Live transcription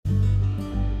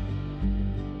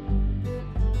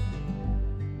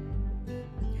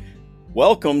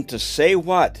Welcome to Say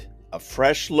What, a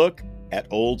fresh look at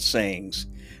old sayings,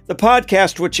 the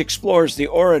podcast which explores the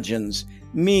origins,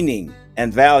 meaning,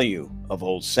 and value of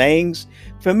old sayings,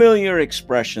 familiar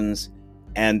expressions,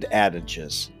 and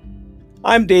adages.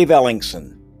 I'm Dave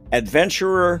Ellingson,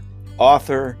 adventurer,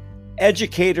 author,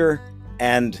 educator,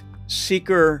 and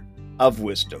seeker of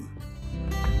wisdom.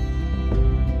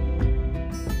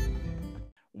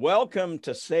 Welcome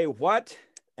to Say What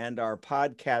and our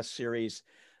podcast series,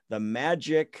 The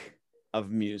Magic of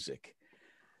Music.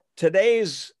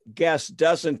 Today's guest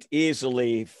doesn't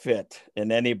easily fit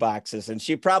in any boxes, and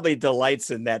she probably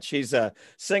delights in that. She's a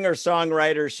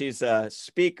singer-songwriter, she's a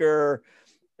speaker,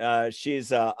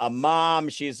 she's a mom,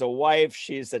 she's a wife,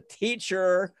 she's a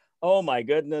teacher. Oh my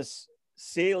goodness,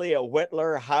 Celia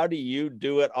Whitler, how do you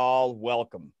do it all?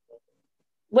 Welcome.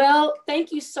 Well,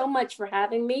 thank you so much for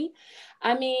having me.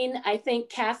 I mean, I think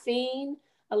caffeine,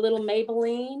 a little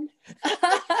Maybelline,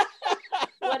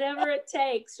 whatever it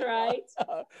takes, right?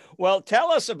 Well, tell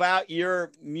us about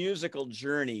your musical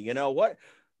journey.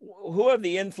 Who have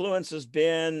the influences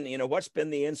been? What's been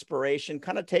the inspiration?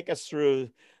 Kind of take us through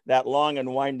that long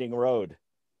and winding road.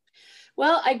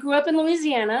 Well, I grew up in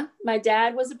Louisiana. My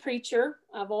dad was a preacher.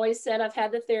 I've always said I've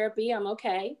had the therapy. I'm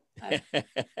okay. I've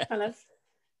kind of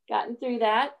gotten through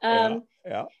that.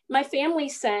 My family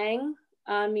sang.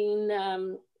 I mean,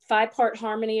 5-part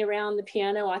harmony around the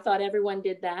piano. I thought everyone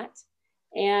did that.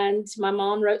 And my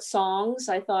mom wrote songs.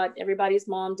 I thought everybody's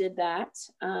mom did that.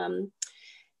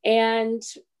 And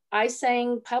I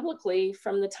sang publicly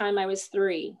from the time I was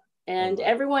 3. And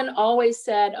everyone always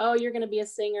said, oh, you're going to be a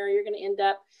singer. You're going to end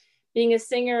up being a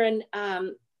singer. And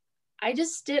I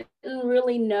just didn't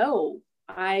really know.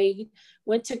 I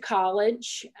went to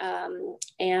college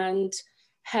and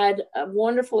had a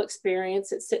wonderful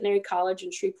experience at Centenary College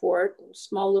in Shreveport, a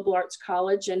small liberal arts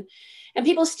college. And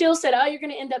people still said, oh, you're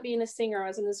going to end up being a singer. I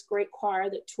was in this great choir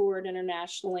that toured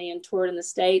internationally and toured in the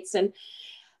States. And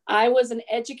I was an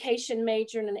education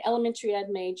major and an elementary ed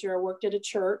major. I worked at a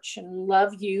church and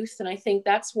loved youth. And I think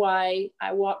that's why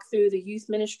I walked through the youth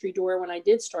ministry door when I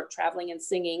did start traveling and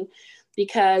singing,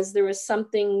 because there was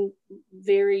something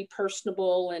very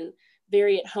personable and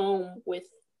very at home with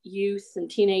youth and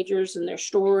teenagers and their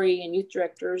story and youth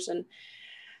directors. And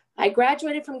I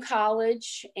graduated from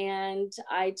college and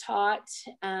I taught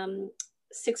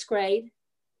 6th grade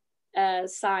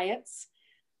science,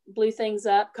 blew things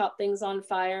up, caught things on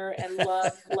fire, and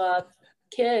loved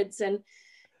kids. And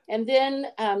then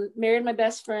married my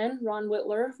best friend, Ron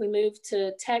Whitler. We moved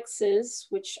to Texas,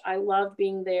 which I loved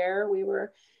being there. We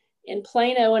were in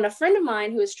Plano, and a friend of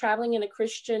mine who was traveling in a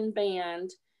Christian band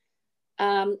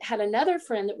had another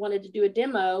friend that wanted to do a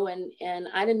demo, and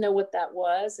I didn't know what that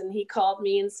was. And he called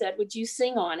me and said, would you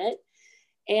sing on it?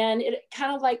 And it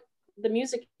kind of like the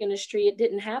music industry, it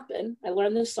didn't happen. I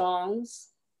learned the songs.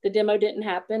 The demo didn't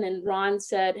happen. And Ron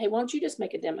said, hey, why don't you just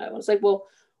make a demo? I was like, well,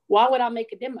 why would I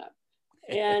make a demo?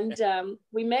 And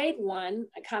we made one.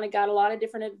 I kind of got a lot of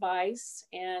different advice,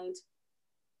 and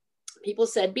people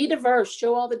said, be diverse,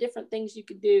 show all the different things you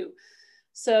could do.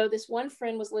 So this one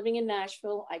friend was living in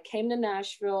Nashville. I came to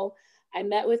Nashville. I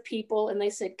met with people and they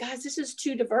said, guys, this is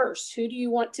too diverse. Who do you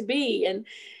want to be?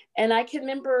 And I can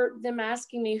remember them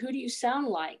asking me, who do you sound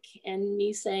like? And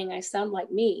me saying, I sound like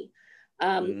me.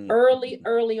 Early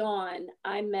on,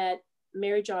 I met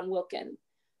Mary John Wilkin,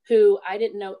 who I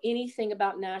didn't know anything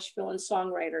about Nashville and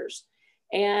songwriters.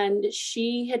 And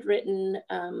she had written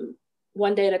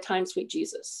One Day at a Time, Sweet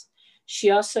Jesus.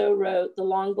 She also wrote The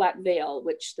Long Black Veil,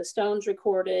 which the Stones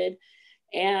recorded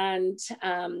and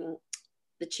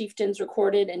the Chieftains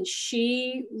recorded. And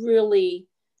she really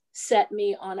set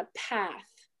me on a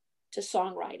path to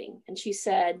songwriting. And she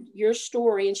said, your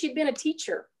story, and she'd been a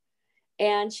teacher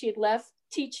and she had left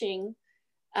teaching.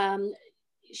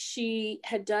 She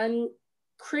had done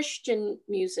Christian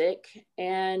music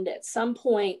and at some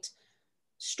point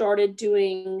started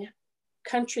doing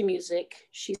country music.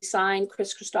 She signed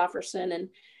Chris Christopherson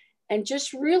and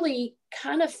just really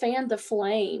kind of fanned the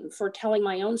flame for telling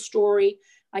my own story.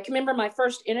 I can remember my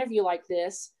first interview like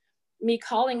this, me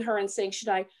calling her and saying, should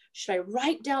I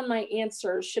write down my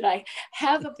answers? Should I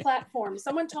have a platform?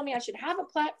 Someone told me I should have a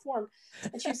platform.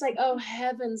 And she was like, oh,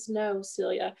 heavens no,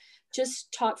 Celia,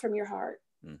 just talk from your heart.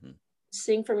 Mm-hmm.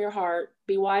 Sing from your heart,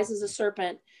 be wise as a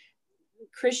serpent.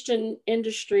 Christian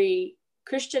industry,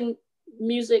 Christian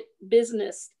music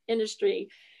business industry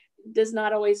does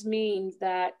not always mean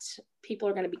that people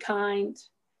are going to be kind,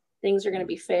 things are going to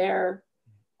be fair.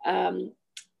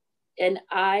 And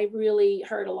I really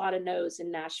heard a lot of no's in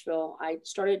Nashville. I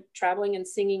started traveling and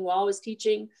singing while I was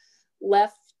teaching,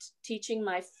 left teaching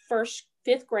my first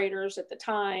 5th graders at the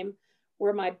time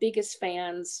were my biggest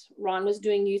fans. Ron was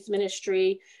doing youth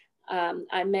ministry.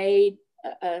 I made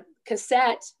a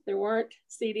cassette. There weren't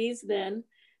CDs then.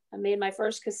 I made my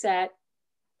first cassette,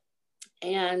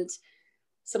 and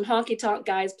some honky tonk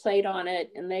guys played on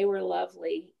it, and they were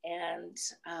lovely. And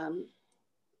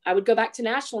I would go back to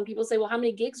Nashville, and people say, well, how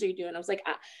many gigs are you doing? I was like,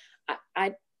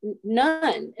 I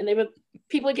none. And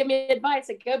people would give me advice.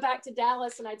 I'd go back to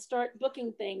Dallas and I'd start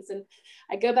booking things. And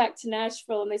I go back to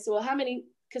Nashville, and they said, well, how many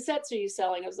cassettes are you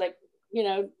selling? I was like,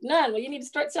 none. Well, you need to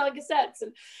start selling cassettes.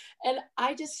 And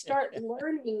I just start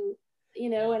learning,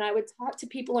 and I would talk to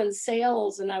people in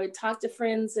sales, and I would talk to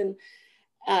friends in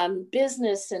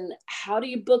business, and how do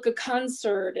you book a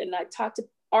concert? And I talked to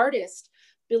artists.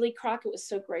 Billy Crockett was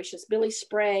so gracious. Billy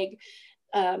Sprague,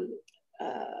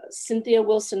 Cynthia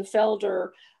Wilson Felder,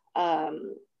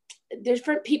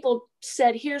 different people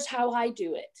said, here's how I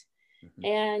do it. Mm-hmm.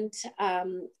 And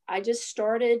I just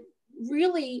started,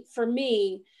 really, for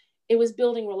me, it was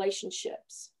building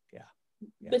relationships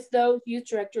with those youth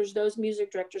directors, those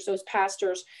music directors, those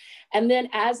pastors. And then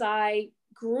as I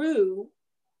grew,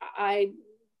 I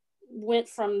went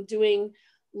from doing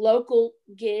local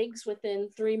gigs within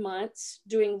 3 months,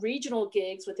 doing regional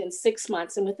gigs within 6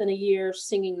 months, and within a year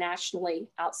singing nationally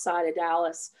outside of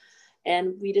Dallas.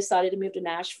 And we decided to move to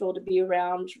Nashville to be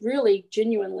around really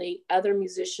genuinely other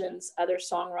musicians, other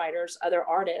songwriters, other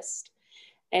artists.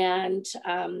 And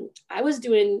I was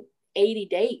doing 80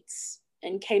 dates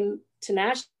and came to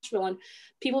Nashville, and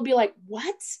people would be like,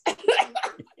 what? Like,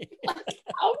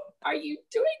 how are you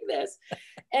doing this?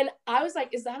 And I was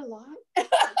like, is that a lot?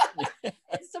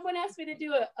 And someone asked me to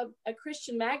do a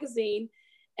Christian magazine.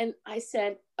 And I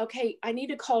said, okay, I need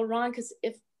to call Ron, because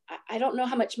if I don't know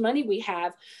how much money we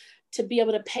have to be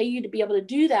able to pay you to be able to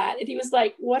do that. And he was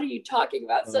like, what are you talking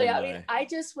about? So yeah, I mean, I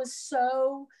just was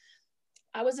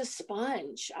I was a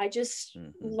sponge. I just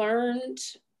learned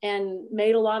and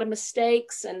made a lot of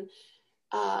mistakes, and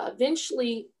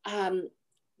eventually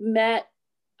met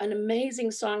an amazing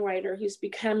songwriter who's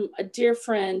become a dear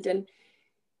friend. And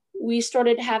we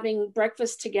started having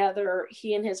breakfast together,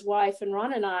 he and his wife, and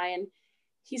Ron and I. And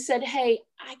he said, hey,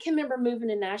 I can remember moving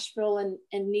to Nashville and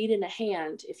needing a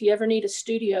hand. If you ever need a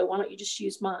studio, why don't you just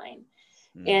use mine?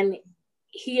 And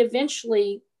he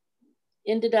eventually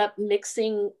ended up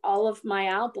mixing all of my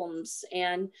albums.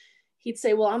 And he'd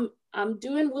say, well, I'm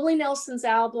doing Willie Nelson's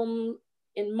album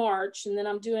in March, and then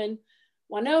I'm doing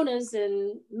Wynonna's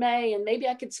in May, and maybe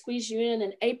I could squeeze you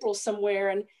in April somewhere.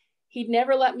 And he'd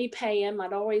never let me pay him.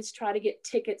 I'd always try to get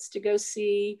tickets to go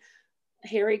see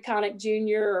Harry Connick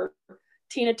Jr. or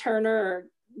Tina Turner, or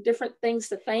different things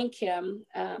to thank him.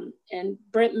 And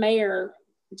Brent Mayer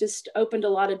just opened a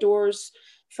lot of doors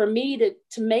for me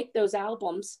to make those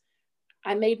albums.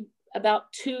 I made about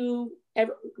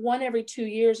one every 2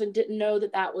 years, and didn't know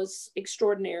that was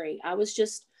extraordinary. I was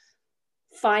just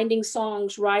finding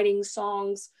songs, writing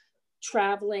songs,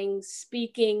 traveling,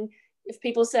 speaking. If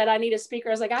people said, I need a speaker,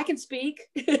 I was like, I can speak.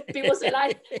 People said,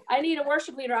 I need a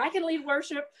worship leader, I can lead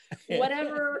worship.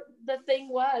 Whatever the thing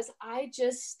was, I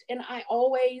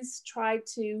always tried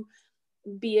to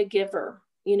be a giver.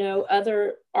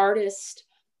 Other artists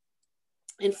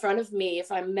in front of me,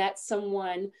 if I met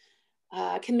someone,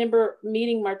 I can remember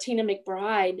meeting Martina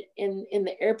McBride in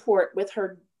the airport with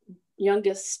her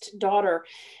youngest daughter,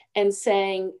 and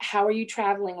saying, how are you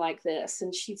traveling like this?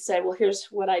 And she said, well, here's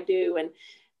what I do. And,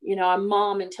 I'm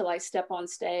mom until I step on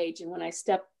stage. And when I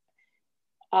step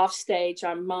off stage,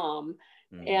 I'm mom.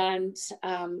 And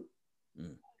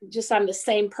just, I'm the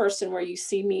same person where you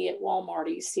see me at Walmart, or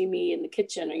you see me in the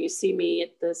kitchen, or you see me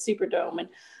at the Superdome. And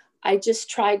I just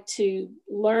tried to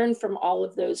learn from all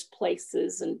of those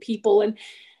places and people. And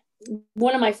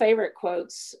one of my favorite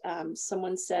quotes,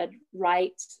 someone said,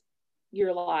 write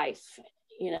your life.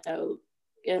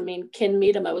 Ken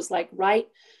Miedema was like, write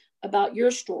about your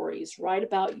stories, write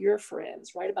about your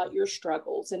friends, write about your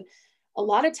struggles. And a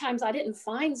lot of times I didn't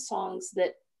find songs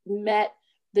that met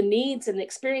the needs and the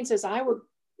experiences I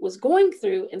was going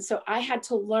through. And so I had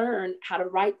to learn how to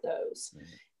write those.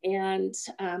 And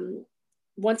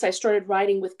once I started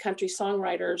writing with country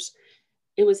songwriters,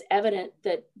 it was evident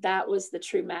that was the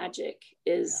true magic,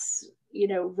 is,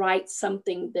 write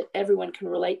something that everyone can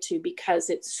relate to,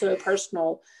 because it's so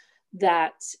personal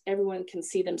that everyone can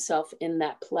see themselves in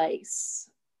that place.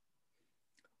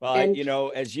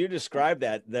 Well, as you describe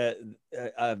that,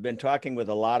 I've been talking with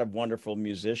a lot of wonderful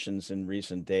musicians in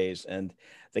recent days, and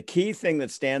the key thing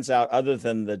that stands out, other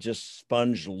than the just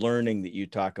sponge learning that you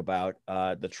talk about,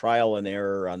 the trial and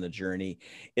error on the journey,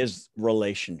 is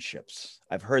relationships.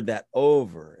 I've heard that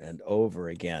over and over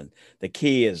again. The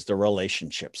key is the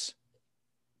relationships.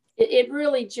 It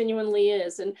really genuinely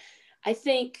is. And I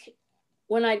think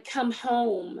when I'd come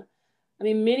home, I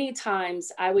mean, many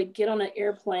times I would get on an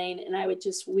airplane and I would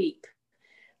just weep.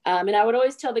 And I would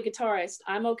always tell the guitarist,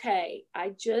 I'm okay. I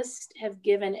just have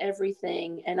given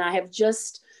everything. And I have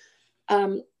just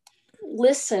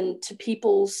listened to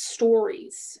people's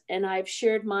stories. And I've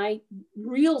shared my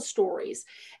real stories.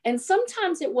 And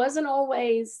sometimes it wasn't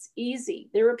always easy.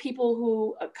 There were people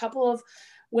who, a couple of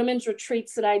women's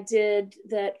retreats that I did,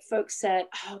 that folks said,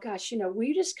 oh gosh,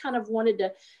 we just kind of wanted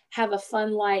to have a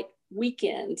fun, light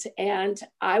weekend. And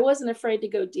I wasn't afraid to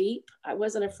go deep. I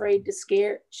wasn't afraid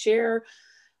to share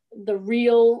the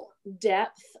real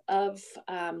depth of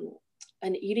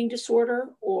an eating disorder,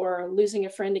 or losing a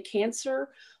friend to cancer,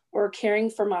 or caring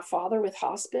for my father with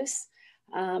hospice,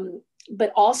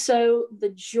 but also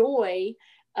the joy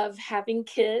of having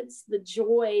kids, the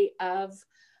joy of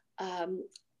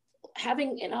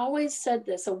having, and I always said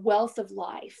this, a wealth of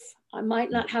life. I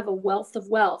might not have a wealth of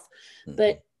wealth,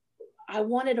 but I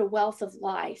wanted a wealth of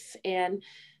life. And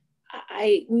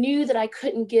I knew that I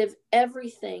couldn't give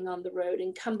everything on the road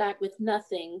and come back with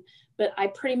nothing, but I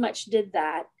pretty much did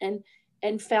that,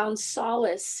 and found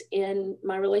solace in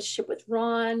my relationship with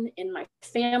Ron, in my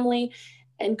family,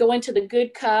 and going to the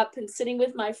Good Cup and sitting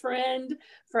with my friend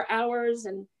for hours,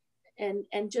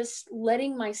 and just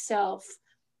letting myself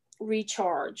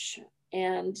recharge.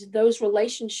 And those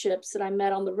relationships that I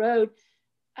met on the road,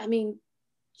 I mean,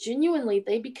 genuinely,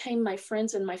 they became my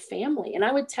friends and my family. And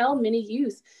I would tell many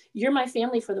youth, you're my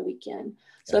family for the weekend.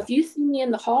 So if you see me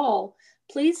in the hall,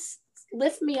 please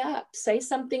lift me up, say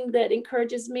something that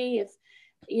encourages me.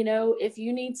 If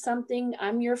you need something,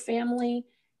 I'm your family.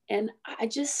 And I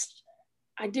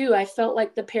felt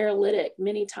like the paralytic.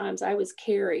 Many times I was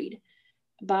carried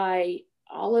by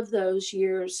all of those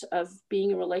years of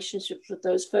being in relationships with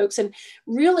those folks. And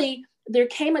really, there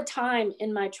came a time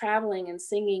in my traveling and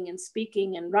singing and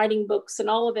speaking and writing books and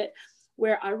all of it,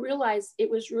 where I realized it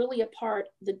was really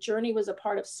the journey was a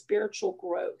part of spiritual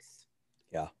growth.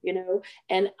 Yeah.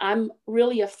 And I'm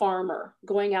really a farmer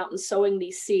going out and sowing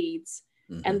these seeds,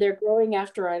 and they're growing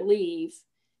after I leave.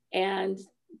 And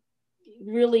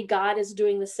really, God is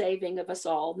doing the saving of us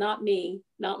all, not me,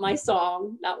 not my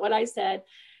song, not what I said,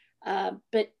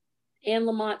 but Anne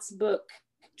Lamont's book,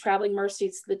 Traveling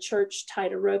Mercies, the church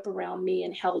tied a rope around me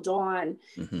and held on.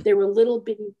 There were little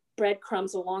bitty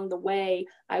breadcrumbs along the way.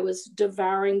 I was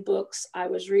devouring books. I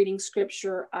was reading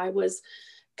scripture. I was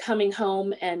coming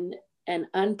home and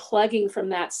unplugging from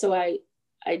that. So I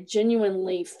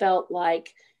genuinely felt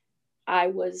like I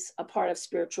was a part of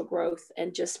spiritual growth,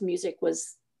 and just music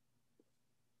was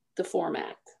the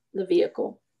format, the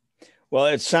vehicle. Well,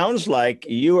 it sounds like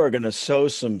you are going to sow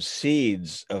some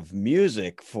seeds of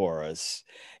music for us.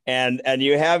 And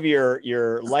you have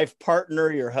your life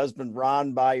partner, your husband,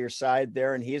 Ron, by your side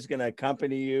there, and he's going to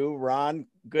accompany you. Ron,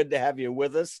 good to have you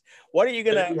with us. What are you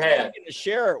going to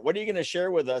share? What are you going to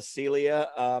share with us, Celia,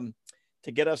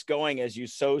 to get us going as you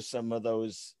sow some of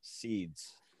those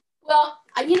seeds? Well,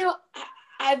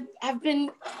 I've been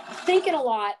thinking a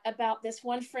lot about this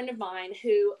one friend of mine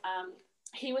who,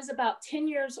 he was about 10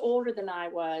 years older than I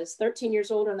was, 13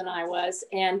 years older than I was.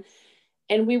 And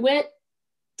we went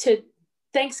to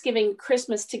Thanksgiving,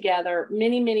 Christmas together,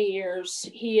 many, many years.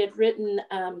 He had written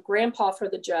Grandpa for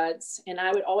the Judds. And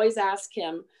I would always ask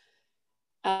him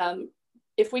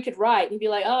if we could write. And he'd be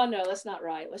like, oh, no, let's not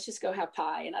write. Let's just go have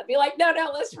pie. And I'd be like, no,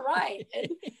 let's write.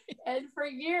 And for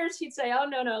years he'd say, oh,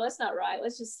 no, let's not write.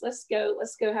 Let's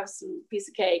go have some piece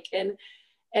of cake.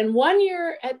 And one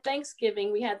year at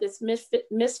Thanksgiving, we had this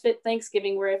misfit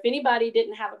Thanksgiving, where if anybody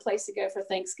didn't have a place to go for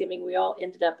Thanksgiving, we all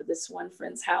ended up at this one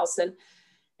friend's house.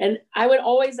 And I would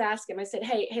always ask him, I said,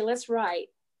 hey, let's write.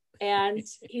 And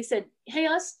he said, hey,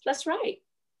 let's write.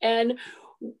 And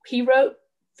he wrote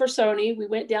for Sony. We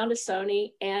went down to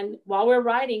Sony, and while we're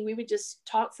writing, we would just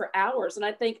talk for hours. And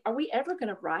I think, are we ever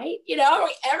going to write? Are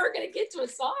we ever going to get to a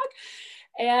song?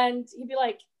 And he'd be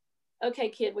like, okay,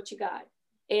 kid, what you got?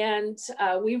 And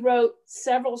we wrote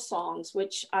several songs,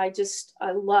 which I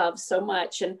love so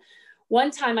much. And one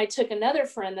time I took another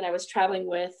friend that I was traveling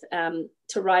with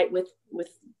to write with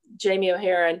Jamie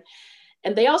O'Hara,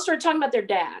 and they all started talking about their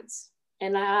dads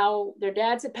and how their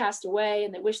dads had passed away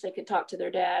and they wish they could talk to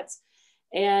their dads.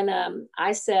 And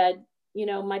I said,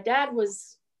 my dad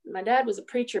was a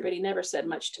preacher, but he never said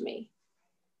much to me.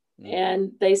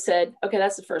 And they said, okay,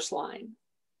 that's the first line.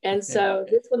 And so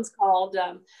this one's called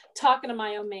Talking to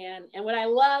My Own Man. And what I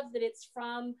love that it's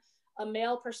from a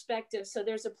male perspective. So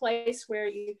there's a place where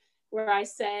I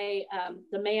say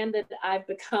the man that I've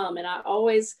become. And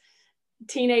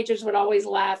teenagers would always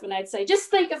laugh, and I'd say, just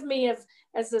think of me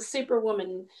as a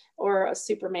superwoman or a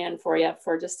Superman for you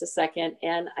for just a second.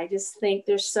 And I just think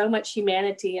there's so much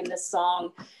humanity in this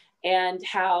song, and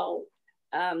how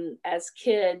as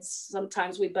kids,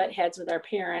 sometimes we butt heads with our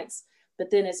parents,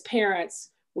 but then as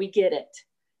parents, we get it.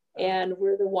 And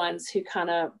we're the ones who kind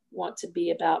of want to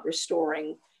be about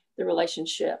restoring the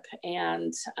relationship.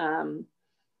 And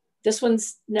this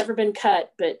one's never been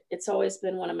cut, but it's always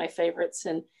been one of my favorites.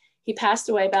 And he passed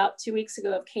away about 2 weeks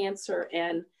ago of cancer.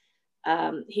 And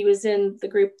he was in the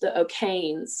group, the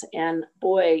O'Kanes. And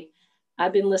boy,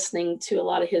 I've been listening to a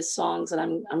lot of his songs,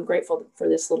 and I'm grateful for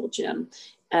this little gem.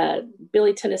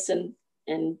 Billy Tennyson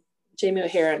and Jamie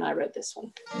O'Hara and I wrote this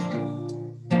one.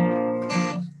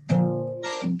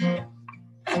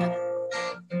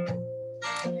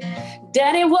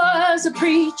 Daddy was a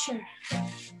preacher,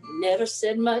 never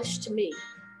said much to me.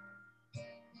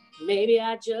 Maybe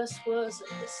I just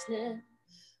wasn't listening,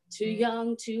 too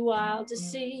young, too wild to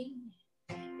see.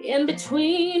 In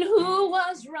between who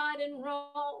was right and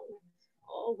wrong,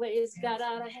 always got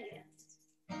out of hand.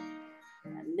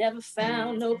 I never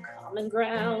found no common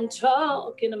ground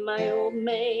talking to my old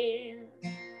man.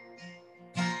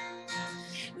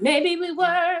 Maybe we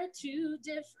were too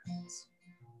different,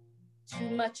 too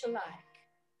much alike,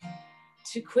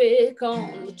 too quick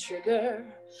on the trigger,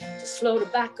 too slow to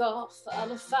back off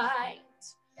of a fight.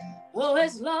 Oh,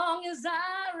 as long as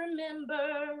I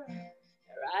remember,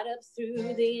 right up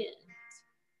through the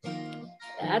end,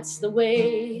 that's the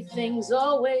way things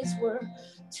always were,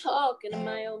 talking to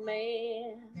my old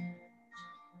man.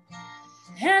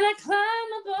 And I climb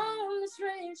up on this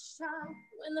ridge top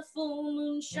when the full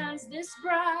moon shines this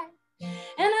bright, and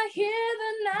I hear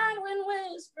the night wind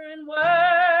whispering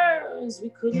words we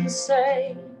couldn't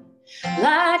say,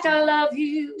 like I love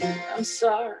you, I'm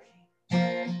sorry.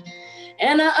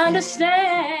 And I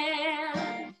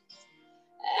understand,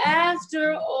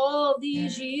 after all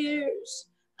these years,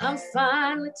 I'm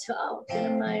finally talking to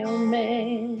my own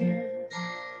man.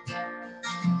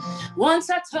 Once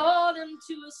I told him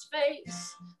to his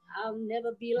face, I'll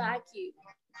never be like you.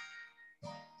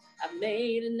 I've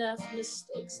made enough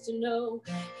mistakes to know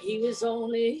he was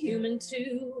only human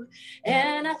too.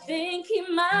 And I think he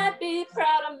might be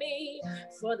proud of me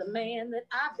for the man that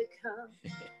I've become.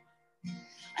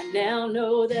 I now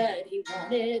know that he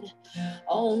wanted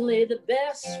only the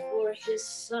best for his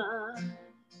son.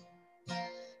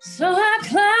 So I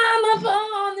climb up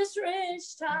on this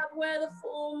ridge top where the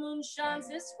full moon shines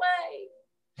this way.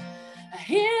 I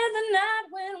hear the night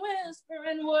wind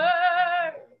whispering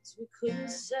words we couldn't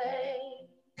say.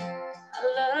 I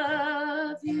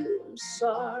love you, I'm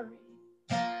sorry.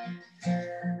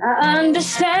 I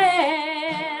understand,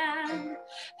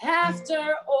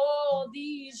 after all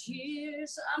these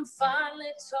years, I'm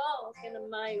finally talking to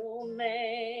my old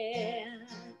man.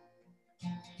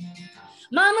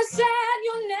 Mama said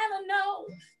you'll never know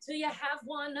till you have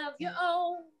one of your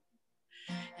own.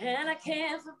 And I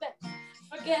can't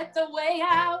forget the way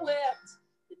I wept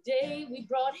the day we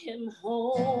brought him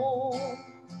home.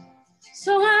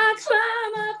 So I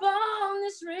climb up on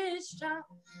this ridge top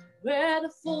where the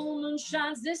full moon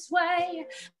shines this way.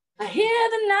 I hear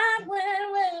the night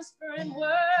wind whispering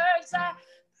words. I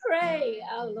pray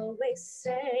I'll always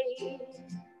say,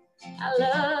 I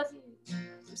love you,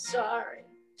 I'm sorry.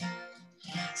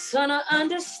 Son, I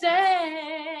understand,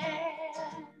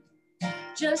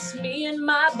 just me and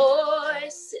my boy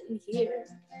sitting here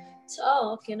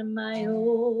talking to my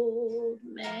old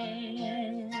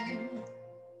man.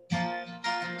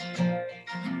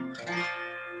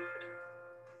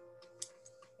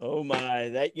 Oh my,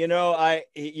 that,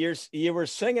 you were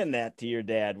singing that to your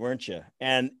dad, weren't you?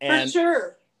 And for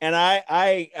sure. And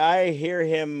I hear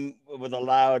him with a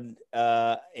loud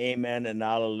amen and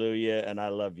hallelujah and I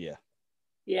love you.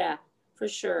 Yeah, for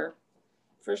sure.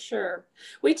 For sure.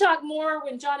 We talk more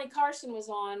when Johnny Carson was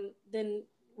on than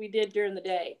we did during the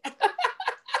day.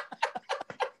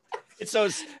 It's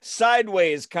those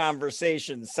sideways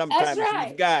conversations sometimes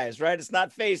with guys, right? It's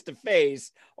not face to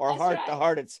face or heart to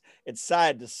heart. It's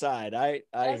side to side. I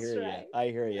hear you. I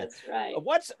hear you. That's right.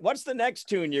 What's the next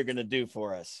tune you're going to do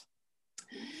for us?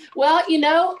 Well,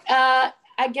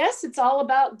 I guess it's all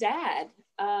about Dad.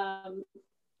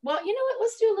 Well, you know what?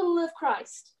 Let's do a little Live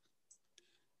Christ.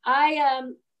 I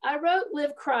wrote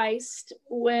Live Christ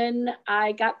when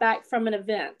I got back from an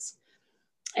event.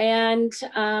 And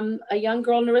a young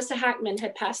girl, Narissa Hackman,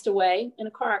 had passed away in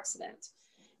a car accident.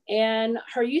 And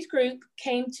her youth group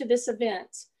came to this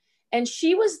event. And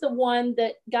she was the one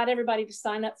that got everybody to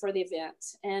sign up for the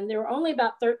event. And there were only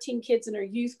about 13 kids in her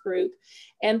youth group.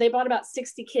 And they brought about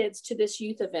 60 kids to this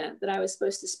youth event that I was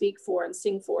supposed to speak for and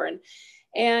sing for.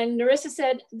 And Narissa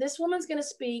said, this woman's going to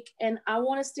speak, and I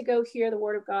want us to go hear the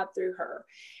word of God through her.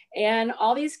 And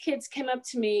all these kids came up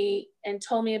to me and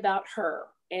told me about her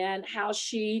and how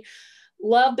she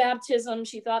loved baptism.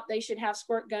 She thought they should have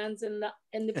squirt guns in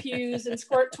the pews and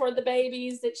squirt toward the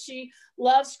babies, that she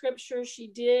loved scripture. She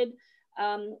did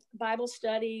Bible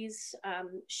studies.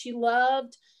 She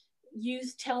loved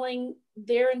youth telling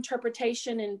their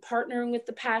interpretation and partnering with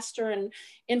the pastor and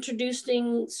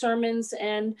introducing sermons.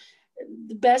 And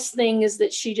the best thing is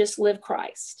that she just lived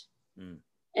Christ. Mm.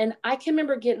 And I can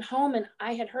remember getting home, and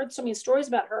I had heard so many stories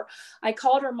about her. I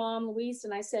called her mom, Louise,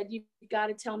 and I said, you've got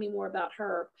to tell me more about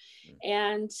her. Mm.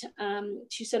 And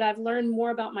she said, I've learned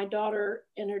more about my daughter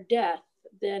in her death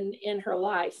than in her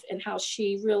life, and how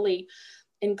she really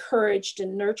encouraged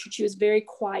and nurtured. She was a very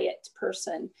quiet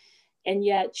person, and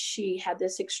yet she had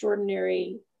this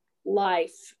extraordinary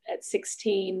life at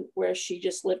 16 where she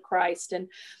just lived Christ. And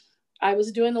I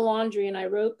was doing the laundry, and I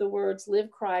wrote the words,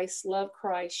 live Christ, love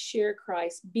Christ, share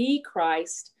Christ, be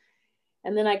Christ.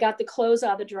 And then I got the clothes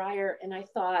out of the dryer, and I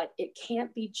thought, it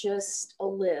can't be just a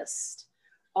list.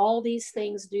 All these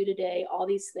things do today, all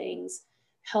these things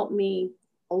help me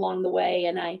along the way.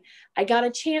 And I got a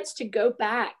chance to go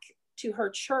back to her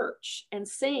church and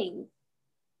sing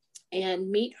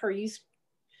and meet her youth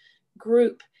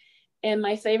group. And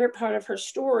my favorite part of her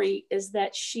story is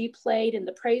that she played in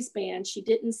the praise band. She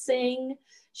didn't sing.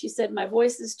 She said, my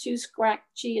voice is too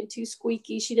scratchy and too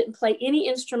squeaky. She didn't play any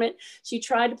instrument. She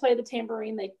tried to play the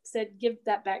tambourine. They said, give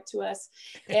that back to us.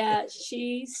 And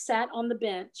she sat on the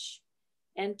bench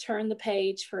and turned the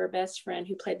page for her best friend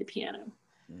who played the piano.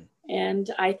 Mm.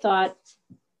 And I thought,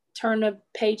 turn a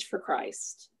page for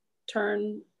Christ.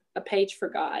 Turn a page for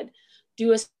God.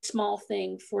 Do a small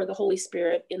thing for the Holy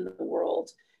Spirit in the world.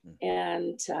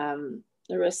 And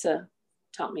Narissa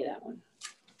taught me that one.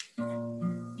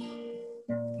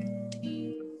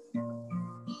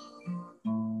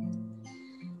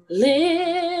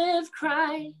 Live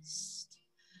Christ,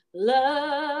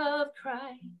 love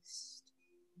Christ,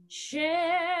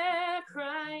 share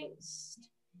Christ,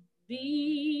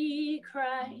 be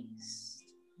Christ.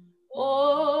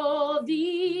 All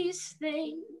these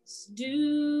things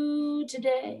do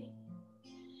today.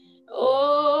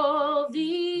 All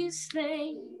these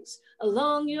things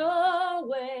along your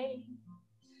way,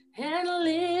 and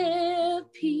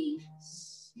live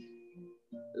peace,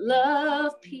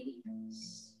 love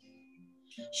peace,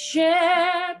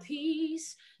 share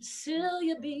peace, still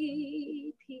you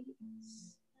be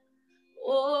peace.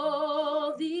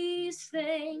 All these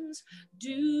things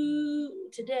do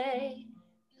today,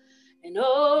 and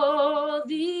all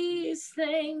these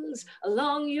things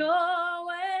along your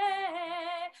way,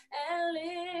 and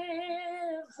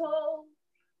live hope,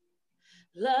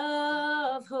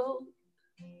 love hope,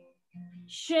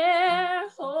 share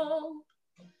hope,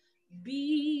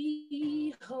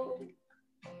 be hope.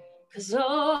 'Cause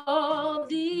all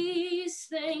these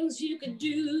things you could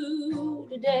do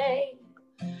today,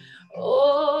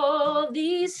 all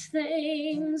these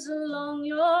things along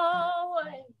your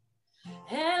way,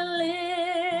 and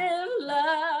live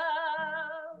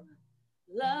love,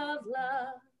 love,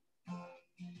 love,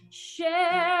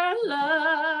 share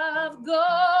love,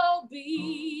 go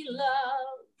be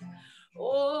love.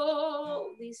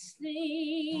 All these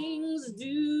things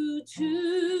do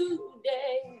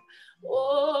today,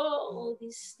 all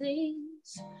these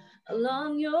things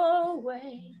along your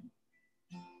way.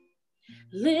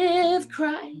 Live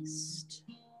Christ,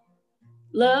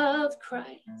 love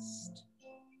Christ,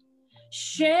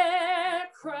 share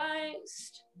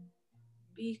Christ,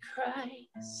 be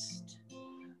Christ.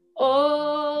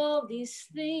 All these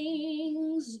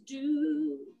things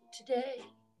do today,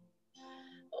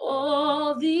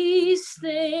 all these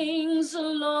things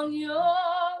along your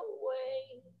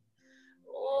way,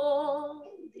 all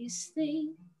these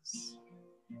things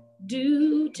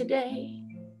do today,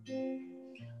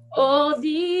 all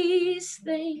these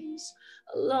things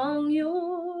along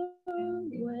your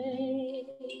way.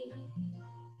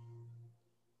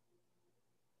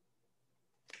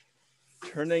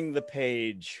 Turning the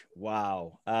page.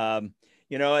 Wow.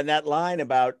 You know, and that line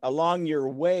about along your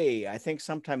way, I think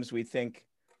sometimes we think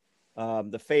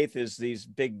the faith is these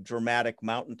big dramatic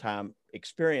mountaintop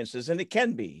experiences, and it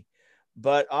can be,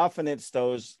 but often it's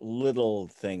those little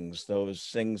things, those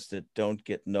things that don't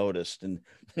get noticed. And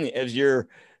as you're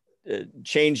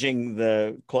changing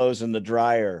the clothes in the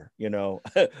dryer, you know,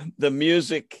 the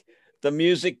music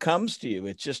comes to you.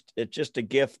 It's just a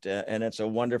gift, and it's a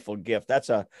wonderful gift. That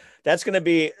song is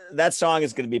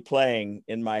going to be playing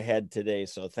in my head today.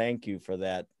 So thank you for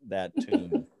that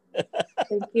tune.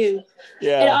 Thank you.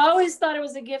 Yeah. And I always thought it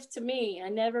was a gift to me. I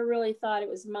never really thought it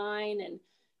was mine. And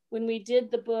when we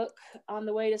did the book On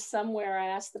the Way to Somewhere, I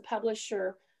asked the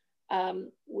publisher,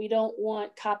 we don't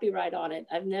want copyright on it.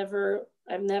 I've never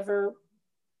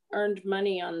earned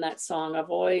money on that song. I've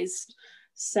always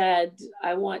said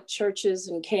I want churches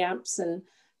and camps and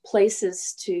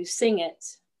places to sing it.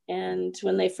 And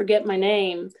when they forget my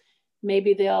name,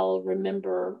 maybe they'll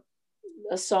remember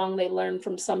a song they learned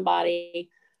from somebody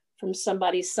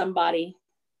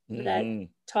that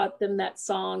taught them that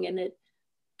song, and it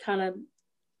kind of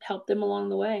helped them along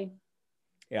the way.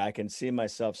 Yeah, I can see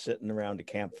myself sitting around a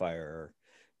campfire or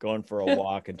going for a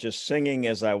walk and just singing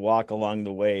as I walk along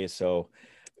the way. So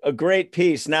a great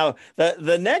piece. Now,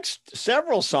 the next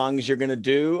several songs you're going to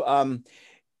do,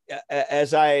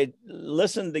 as I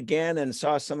listened again and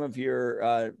saw some of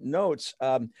your notes,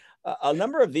 a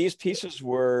number of these pieces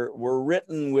were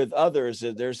written with others.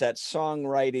 There's that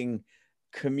songwriting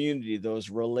community, those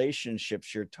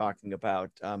relationships you're talking about.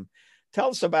 Tell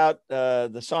us about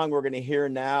the song we're going to hear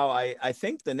now. I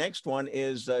think the next one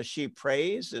is She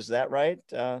Prays. Is that right?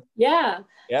 Yeah.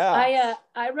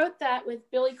 I wrote that with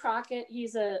Billy Crockett.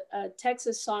 He's a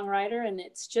Texas songwriter, and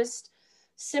it's just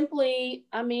simply,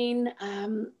 I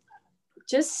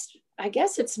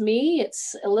guess it's me.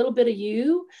 It's a little bit of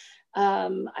you.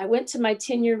 I went to my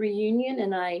 10-year reunion,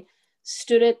 and I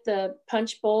stood at the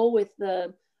punch bowl with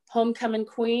the homecoming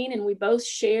queen, and we both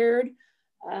shared.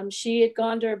 She had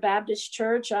gone to a Baptist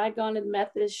church. I'd gone to the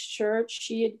Methodist church.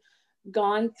 She had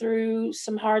gone through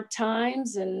some hard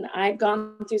times, and I'd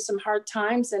gone through some hard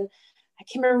times. And I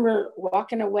can remember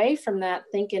walking away from that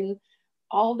thinking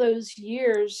all those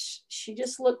years, she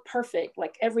just looked perfect,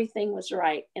 like everything was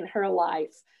right in her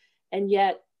life. And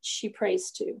yet she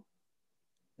prays too.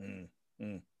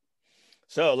 Mm-hmm.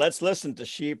 So let's listen to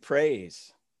She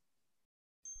Prays.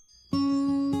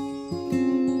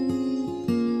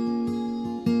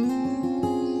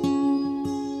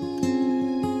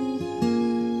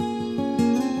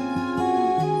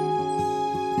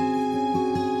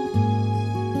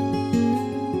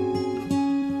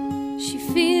 She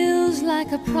feels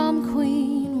like a prom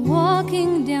queen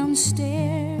walking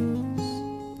downstairs.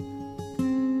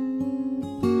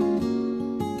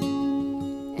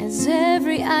 As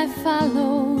every eye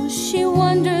follows, she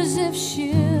wonders if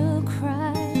she'll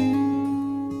cry,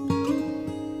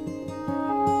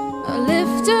 or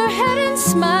lift her head and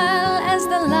smile as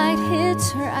the light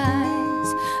hits her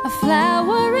eyes. A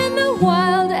flower in the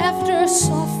wild after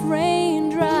soft rain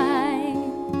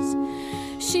dries.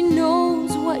 She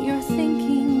knows what you're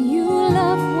thinking, you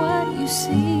love what you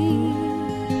see.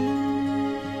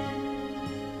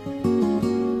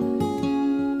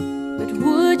 But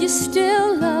would you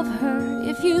still love her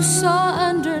if you saw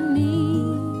underneath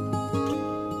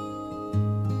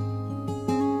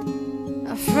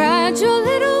a fragile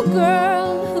little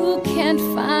girl who can't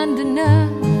find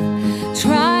enough,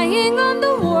 trying on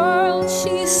the world,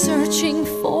 she's searching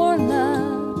for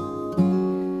love.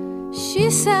 She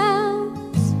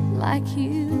sounds like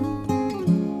you.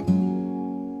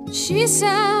 She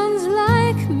sounds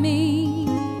like me.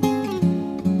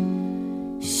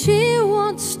 She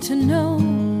wants to know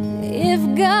if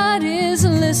God is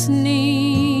listening.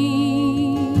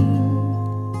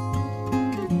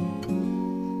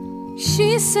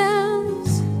 She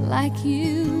sounds like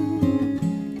you.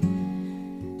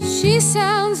 She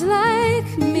sounds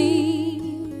like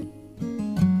me,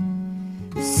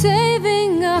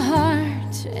 saving a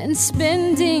heart and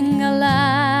spending a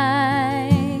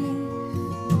life.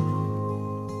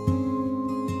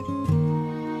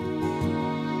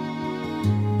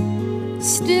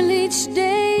 Still each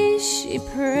day she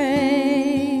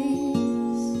prays.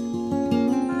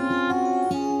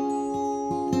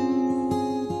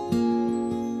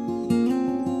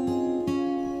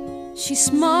 She's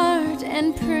smart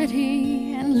and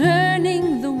pretty and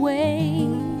learning the way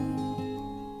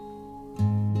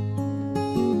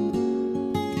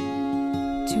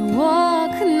to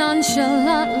walk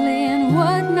nonchalantly and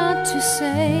what not to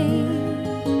say,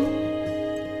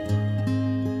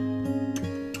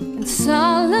 and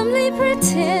solemnly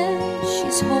pretend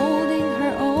she's holding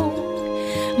her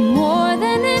own more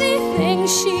than anything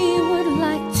she would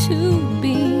like to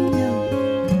be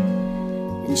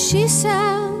known. And she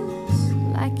sounds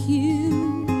like you.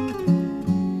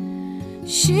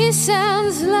 She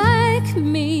sounds like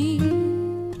me.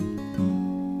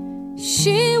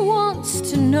 She wants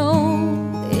to know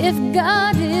if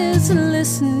God is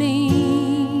listening.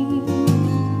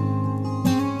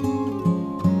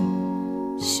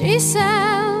 She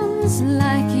sounds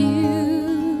like you.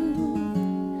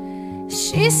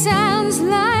 She sounds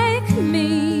like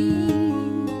me.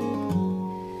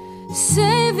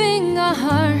 my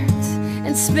heart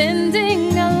and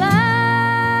spending a life.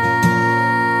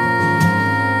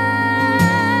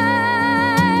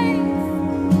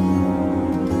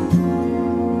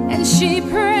 And she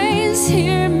prays,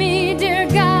 hear me, dear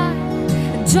God,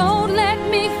 don't let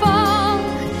me fall.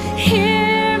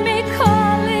 Hear me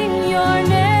calling your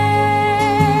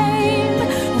name.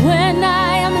 When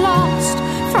I am lost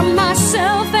from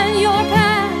myself and your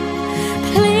path,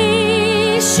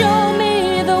 please show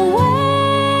me the way,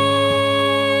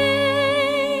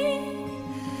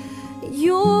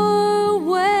 your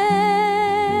way.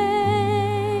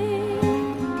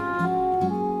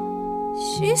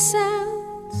 She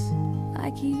sounds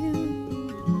like you.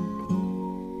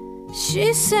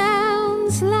 She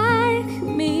sounds like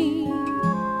me,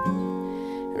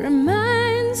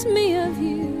 reminds me of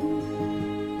you,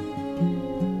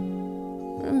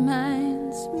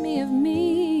 reminds me of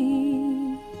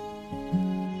me.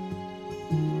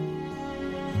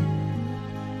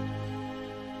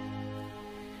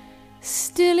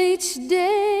 Still each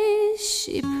day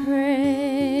she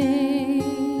prays,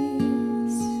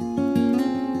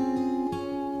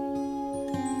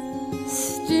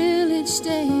 still each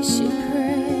day she prays.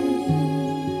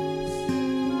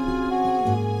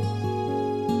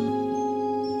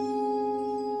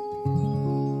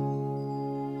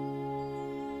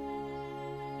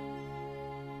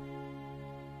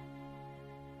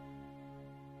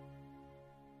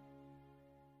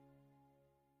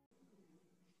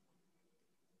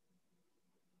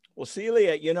 Well,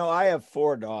 Celia, you know, I have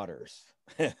 4 daughters.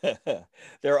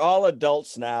 They're all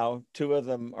adults now. 2 of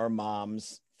them are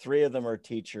moms. 3 of them are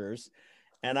teachers.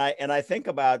 And I think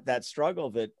about that struggle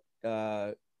that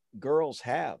girls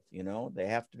have. You know, they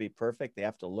have to be perfect. They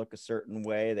have to look a certain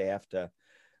way. They have to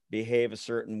behave a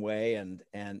certain way. And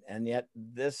yet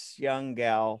this young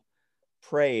gal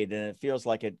prayed, and it feels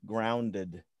like it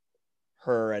grounded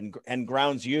her and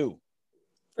grounds you.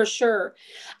 For sure.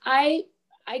 I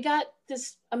got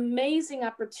this amazing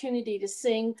opportunity to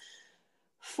sing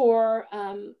for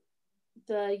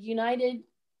the United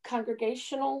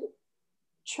Congregational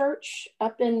Church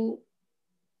up in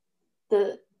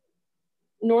the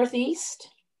Northeast.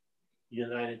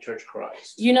 United Church of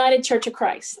Christ. United Church of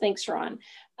Christ. Thanks, Ron.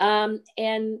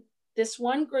 And this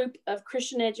one group of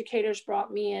Christian educators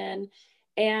brought me in,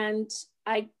 and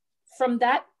from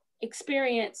that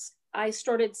experience, I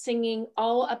started singing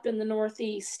all up in the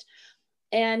Northeast.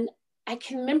 And I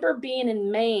can remember being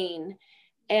in Maine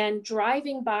and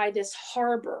driving by this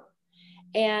harbor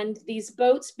and these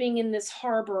boats being in this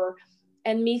harbor,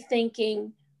 and me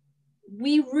thinking,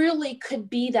 we really could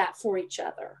be that for each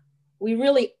other. We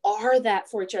really are that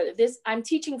for each other. I'm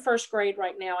teaching first grade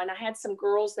right now, and I had some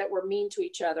girls that were mean to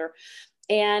each other.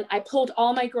 And I pulled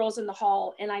all my girls in the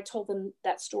hall and I told them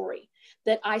that story,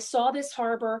 that I saw this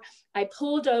harbor. I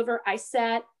pulled over, I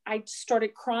sat, I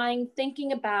started crying,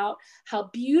 thinking about how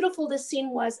beautiful this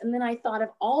scene was. And then I thought of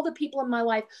all the people in my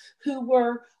life who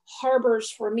were harbors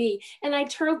for me. And I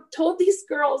told these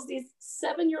girls, these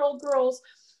 7-year-old girls,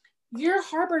 you're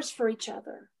harbors for each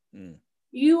other. Mm.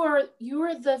 You are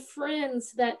the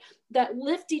friends that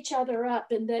lift each other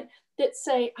up and that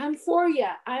say, I'm for you.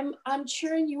 I'm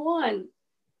cheering you on.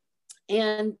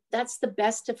 And that's the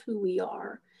best of who we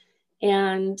are.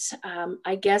 And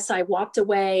I guess I walked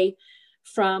away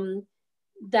from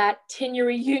that 10-year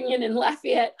reunion in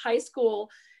Lafayette High School.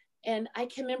 And I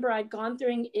can remember I'd gone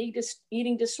through an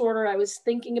eating disorder. I was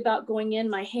thinking about going in.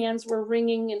 My hands were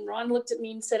wringing. And Ron looked at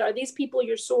me and said, are these people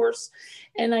your source?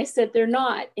 And I said, they're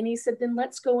not. And he said, then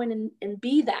let's go in and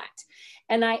be that.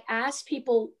 And I asked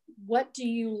people, what do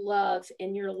you love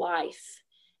in your life?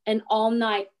 And all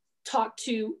night at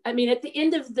the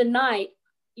end of the night,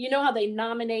 you know how they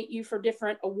nominate you for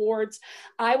different awards.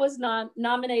 I was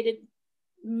nominated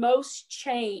most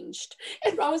changed.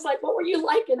 And I was like, what were you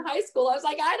like in high school? I was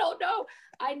like, I don't know.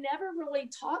 I never really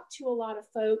talked to a lot of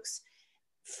folks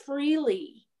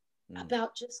freely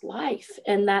about just life.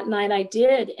 And that night I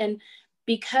did. And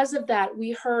because of that,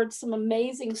 we heard some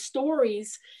amazing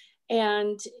stories.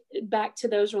 And back to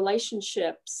those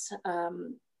relationships,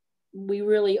 we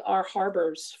really are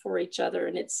harbors for each other.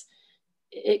 And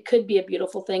it could be a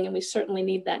beautiful thing. And we certainly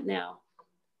need that now.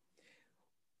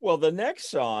 Well, the next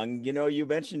song, you know, you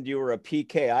mentioned you were a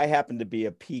PK. I happen to be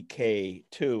a PK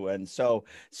too. And so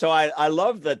I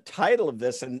love the title of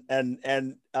this. And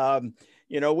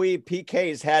you know, we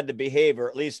PKs had to behave, or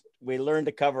at least we learned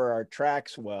to cover our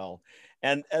tracks well.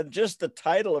 And just the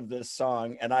title of this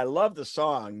song, and I love the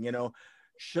song, you know,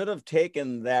 should have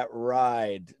taken that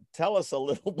ride. Tell us a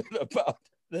little bit about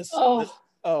this. Oh,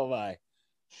 oh my.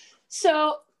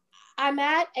 So I'm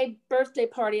at a birthday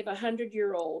party of a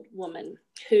 100-year-old woman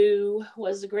who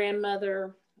was a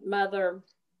grandmother, mother,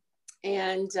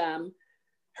 and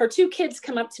her two kids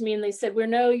come up to me and they said, "We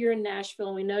know you're in Nashville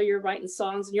and we know you're writing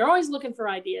songs and you're always looking for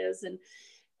ideas.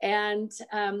 And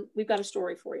we've got a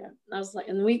story for you." I was like,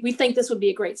 and we think this would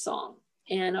be a great song.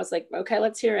 And I was like, okay,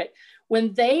 let's hear it.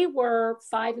 When they were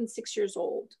 5 and 6 years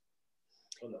old.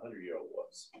 When the 100-year-old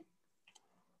was,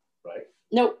 right?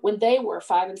 No, when they were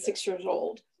 5 and 6 years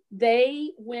old,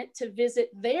 they went to visit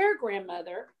their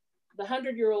grandmother, the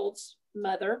 100-year-old's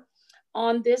mother,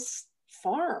 on this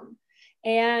farm.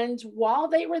 And while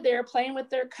they were there playing with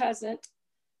their cousin,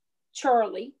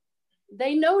 Charlie,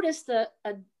 they noticed a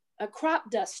crop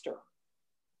duster.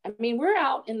 I mean, we're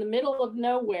out in the middle of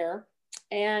nowhere,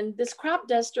 and this crop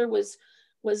duster was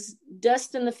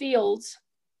dusting the fields,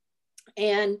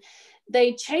 and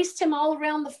they chased him all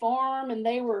around the farm, and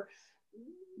they were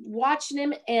watching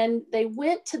him, and they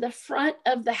went to the front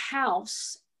of the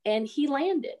house, and he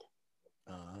landed.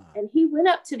 And he went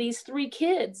up to these 3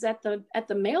 kids at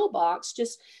the mailbox,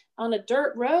 just on a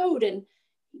dirt road, and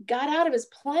got out of his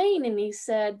plane, and he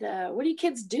said, "What are you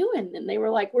kids doing?" And they were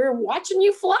like, "We're watching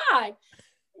you fly."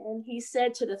 And he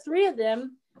said to the 3 of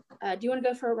them, "Do you want to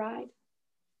go for a ride?"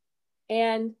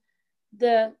 And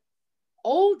the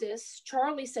oldest,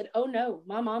 Charlie, said, "Oh no,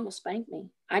 my mom will spank me.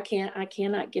 I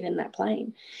cannot get in that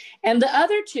plane." And the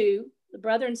other 2, the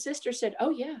brother and sister, said,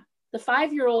 "Oh yeah." The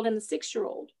 5-year-old and the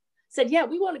 6-year-old said, "Yeah,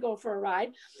 we want to go for a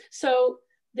ride." So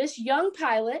this young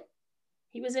pilot,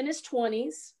 he was in his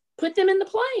 20s, put them in the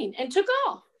plane and took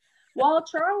off, while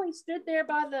Charlie stood there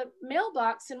by the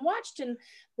mailbox and watched. And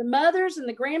the mothers and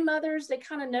the grandmothers, they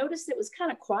kind of noticed it was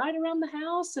kind of quiet around the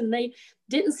house, and they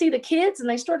didn't see the kids, and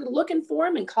they started looking for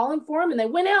him and calling for him. And they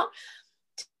went out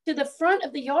to the front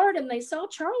of the yard, and they saw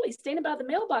Charlie standing by the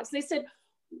mailbox. They said,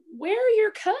 "Where are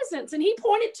your cousins?" And he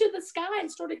pointed to the sky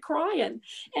and started crying.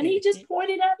 And he just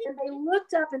pointed up, and they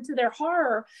looked up, and to their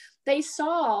horror, they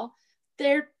saw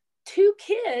their 2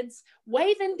 kids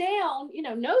waving down,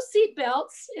 no seat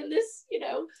belts in this,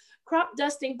 crop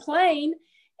dusting plane.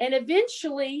 And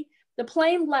eventually the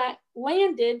plane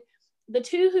landed. The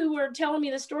 2 who were telling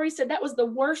me the story said that was the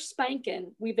worst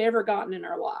spanking we've ever gotten in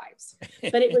our lives,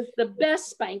 but it was the best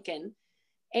spanking.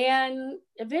 And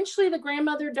eventually the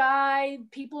grandmother died.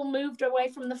 People moved away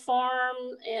from the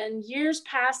farm, and years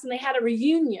passed, and they had a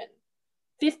reunion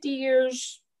 50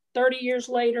 years, 30 years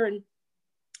later. And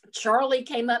Charlie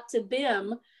came up to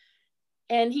them,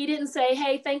 and he didn't say,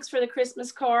 "Hey, thanks for the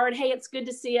Christmas card. Hey, it's good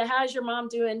to see you. How's your mom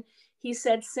doing?" He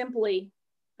said simply,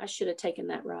 "I should have taken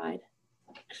that ride."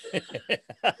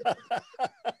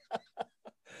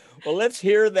 Well, let's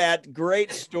hear that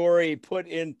great story put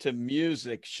into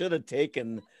music. Should have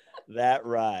taken that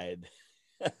ride.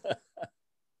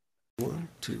 1,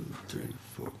 2, 3,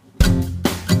 4.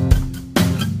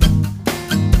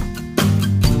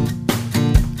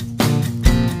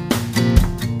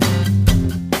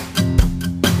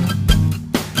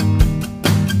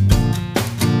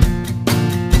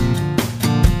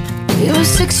 You were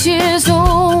 6 years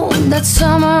old that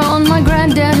summer on my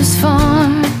granddad's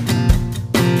farm,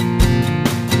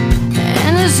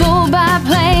 and his old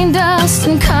biplane dust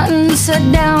and cotton sat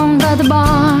down by the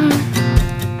barn.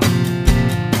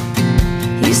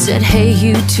 He said, "Hey,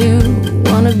 you two,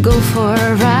 wanna go for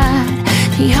a ride?"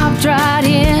 He hopped right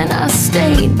in, I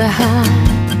stayed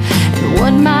behind, and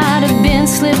what might have been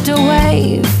slipped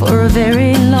away for a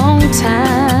very long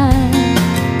time.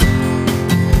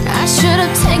 I should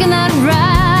have taken that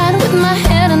ride with my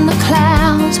head in the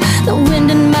clouds, the wind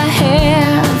in my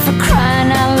hair, for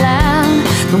crying out loud.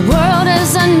 The world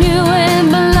as I knew it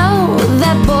below,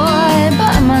 that boy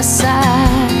by my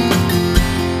side.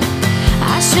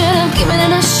 I should have given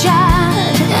it a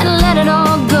shot and let it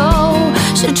all go.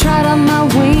 Should have tried on my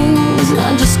wings. I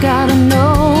just gotta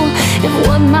know if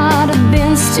what might have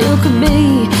been still could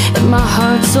be, if my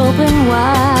heart's open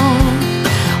wide.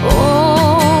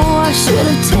 Oh, I should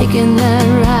have taken that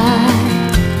ride.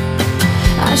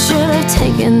 I should have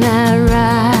taken that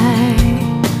ride.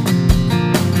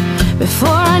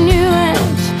 Before I knew it,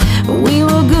 we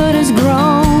were good as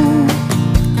grown.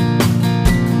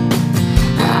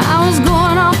 I was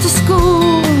going off to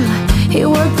school, he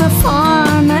worked the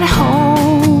farm at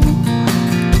home.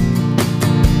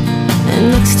 And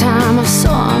next time I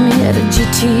saw him, he had a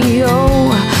GTO,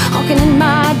 honking in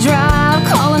my drive,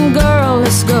 calling, "Girl,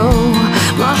 let's go."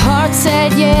 My heart said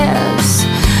yes,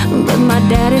 but my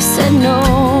daddy said no.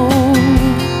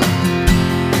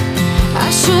 I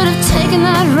should have taken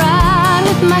that ride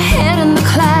with my head in the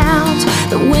clouds,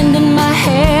 the wind in my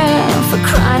hair, for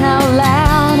crying out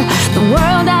loud. The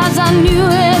world as I knew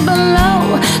it below,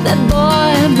 that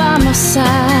boy by my my side.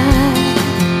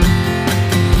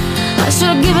 I should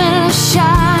have given it a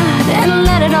shot and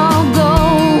let it all go.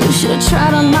 Should have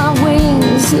tried on my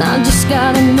wings, and I just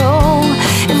gotta know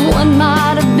if what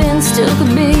might have been still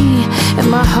could be, if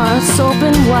my heart's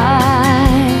open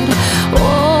wide.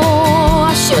 Oh,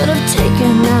 I should have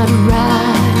taken that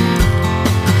ride.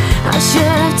 I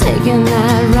should have taken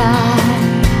that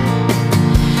ride.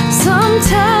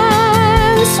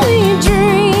 Sometimes sweet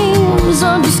dreams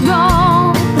are just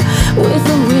gone with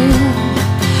the wind,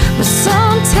 but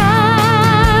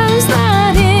sometimes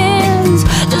that ends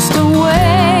just a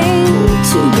way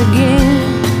to begin.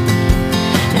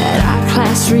 At our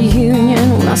class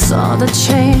reunion, when I saw the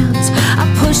chance, I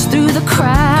pushed through the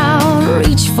crowd,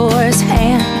 reached for his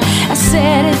hand. I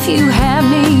said, if you have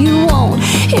me, you won't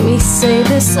hear me say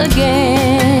this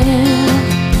again.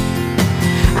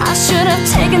 I should have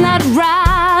taken that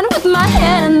ride with my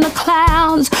head in the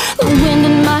clouds, the wind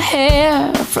in my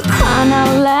hair, for crying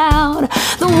out loud.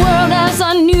 The world as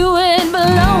I knew it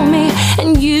below me,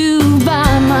 and you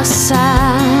by my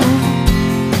side.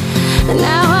 And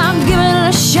now I'm giving it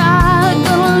a shot,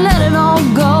 gonna let it all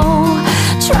go.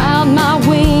 Try out my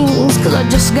wings, cause I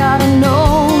just gotta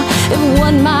know if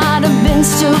what might have been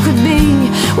still could be,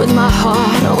 with my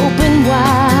heart open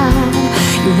wide.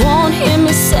 You won't hear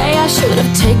me say I should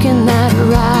have taken that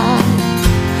ride.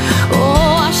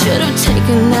 Oh, I should have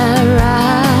taken that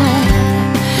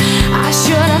ride. I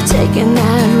should have taken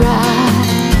that ride.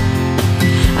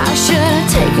 I should have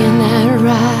taken that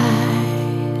ride.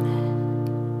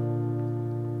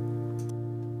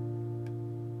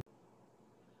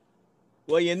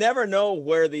 Well, you never know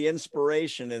where the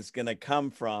inspiration is going to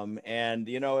come from. And,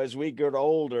 you know, as we get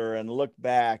older and look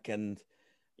back, and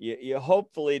you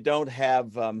hopefully don't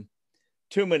have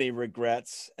too many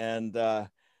regrets, and the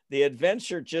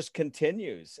adventure just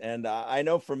continues. And I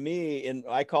know for me,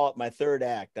 I call it my third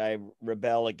act. I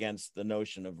rebel against the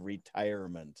notion of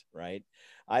retirement, right?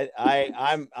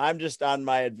 I'm just on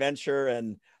my adventure,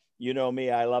 and you know me,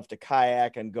 I love to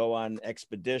kayak and go on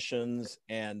expeditions.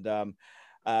 And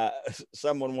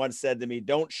someone once said to me,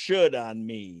 "Don't should on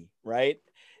me," right?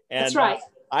 And That's right.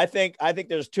 I think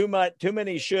there's too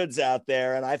many shoulds out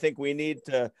there, and I think we need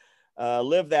to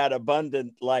live that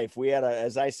abundant life. We had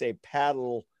as I say,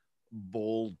 paddle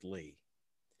boldly.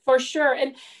 For sure.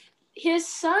 And his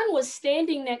son was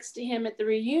standing next to him at the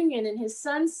reunion, and his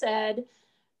son said,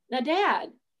 "Now,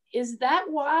 Dad, is that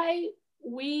why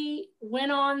we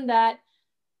went on that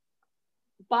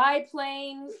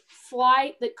biplane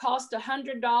flight that cost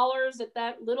 $100 at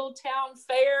that little town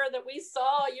fair that we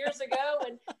saw years ago?"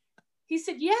 And he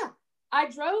said, "Yeah, I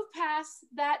drove past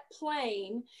that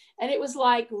plane, and it was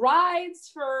like rides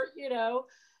for, you know,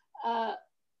 a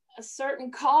certain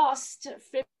cost,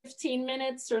 15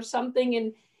 minutes or something."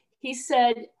 And he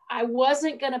said, "I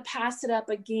wasn't going to pass it up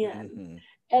again." Mm-hmm.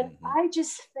 And Mm-hmm. I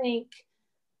just think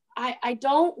I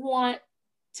don't want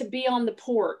to be on the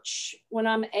porch when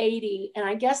I'm 80. And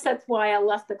I guess that's why I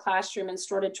left the classroom and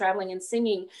started traveling and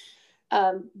singing.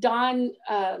 Don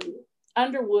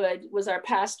Underwood was our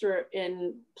pastor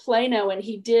in Plano, and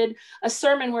he did a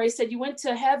sermon where he said, you went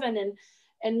to heaven,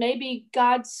 and maybe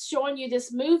God's showing you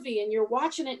this movie and you're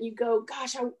watching it and you go,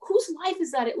 gosh, whose life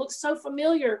is that? It looks so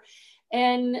familiar.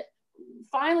 And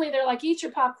finally they're like, eat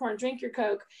your popcorn, drink your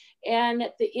Coke. And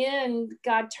at the end,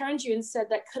 God turned you and said,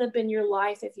 that could have been your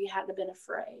life if you hadn't been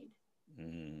afraid.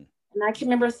 Mm. And I can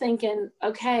remember thinking,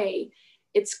 okay,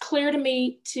 it's clear to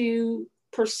me to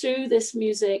pursue this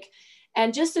music.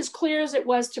 And just as clear as it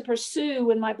was to pursue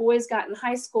when my boys got in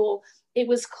high school, it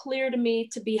was clear to me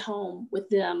to be home with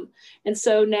them. And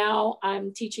so now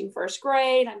I'm teaching first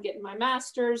grade, I'm getting my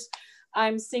master's,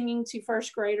 I'm singing to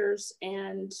first graders,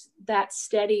 and that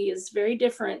steady is very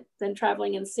different than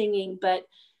traveling and singing. But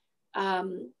I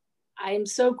am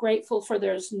so grateful for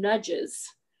those nudges,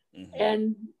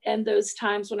 mm-hmm. and those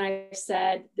times when I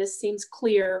said, this seems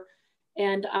clear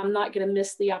and I'm not going to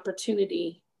miss the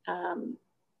opportunity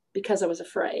because I was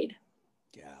afraid.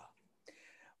 Yeah.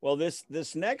 Well,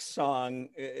 this next song,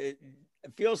 it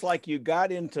feels like you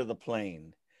got into the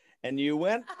plane and you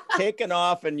went taking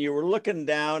off, and you were looking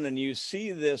down and you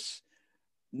see this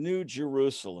New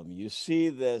Jerusalem. You see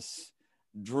this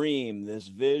dream, this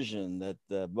vision that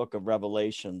the book of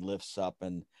Revelation lifts up.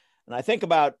 And I think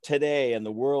about today and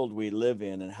the world we live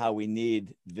in and how we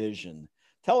need vision.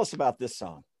 Tell us about this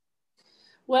song.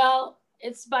 Well,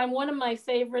 it's by one of my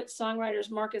favorite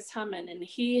songwriters, Marcus Hummon, and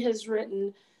he has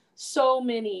written so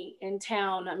many in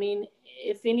town. I mean,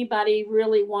 if anybody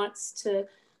really wants to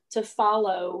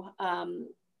follow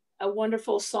a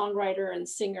wonderful songwriter and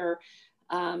singer,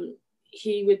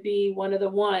 he would be one of the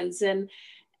ones.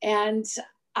 And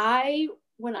I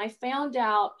when I found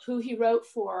out who he wrote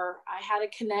for, I had a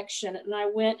connection, and I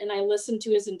went and I listened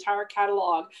to his entire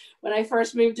catalog when I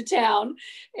first moved to town.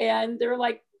 And there were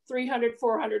like 300,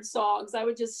 400 songs. I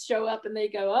would just show up and they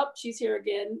go, oh, she's here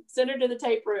again, send her to the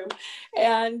tape room.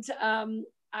 And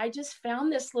I just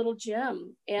found this little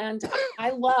gem. And I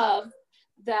love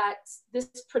that this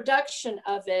production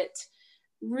of it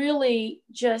really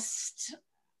just,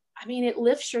 I mean, it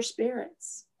lifts your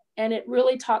spirits, and it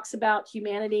really talks about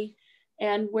humanity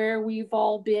and where we've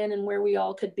all been and where we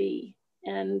all could be.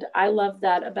 And I love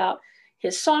that about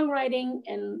his songwriting,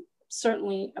 and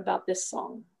certainly about this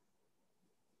song.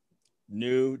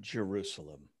 New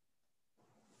Jerusalem.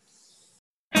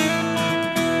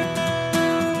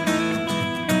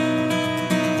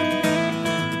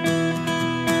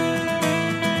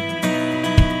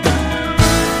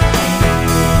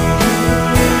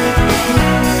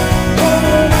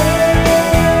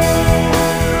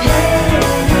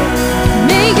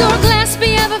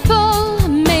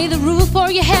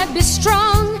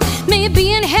 Strong. May you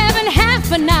be in heaven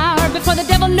half an hour before the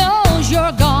devil knows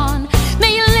you're gone.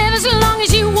 May you live as long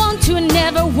as you want to, and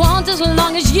never want as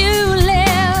long as you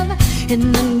live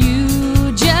in the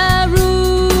New Jerusalem.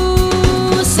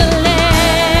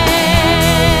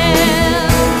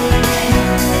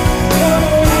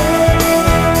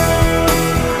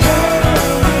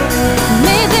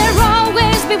 May there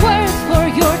always be work for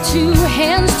your two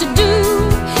hands to do.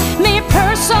 May your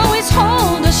purse always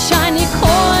hold a shiny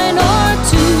coin or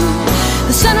two.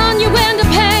 The sun on you and a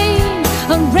pain,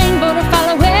 a rainbow to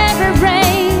follow every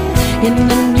rain in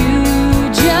the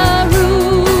New Jerusalem.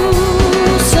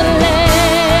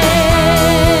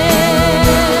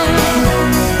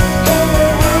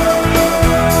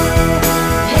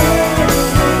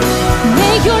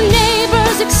 May your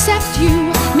neighbors accept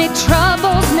you, may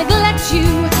troubles neglect you,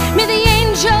 may the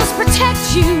angels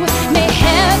protect you, may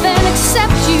heaven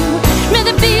accept you. May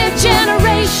there be a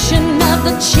generation of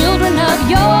the children of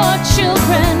your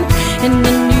children in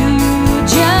the New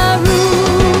Jerusalem.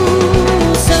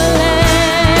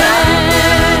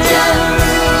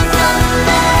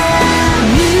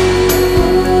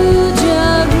 New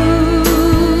Jerusalem.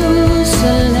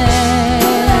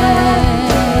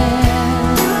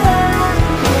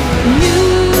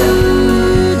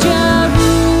 New Jerusalem.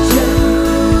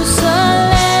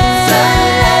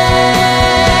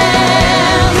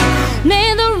 May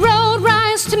the road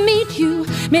rise to meet you.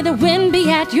 May the wind be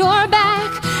at your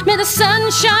back. May the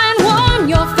sunshine warm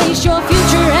your face, your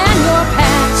future and your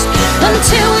past.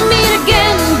 Until we meet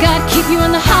again, God keep you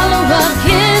in the hollow of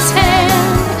his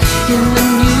hand in the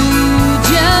New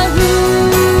Jerusalem.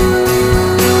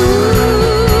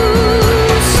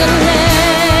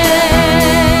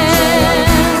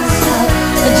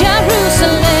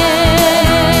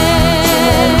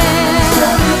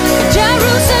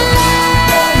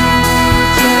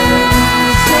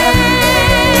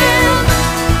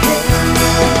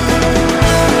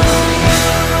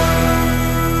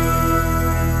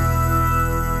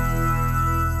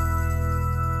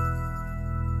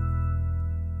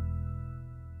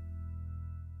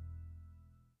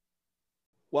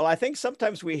 Well, I think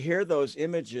sometimes we hear those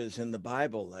images in the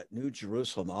Bible, that New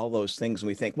Jerusalem, all those things, and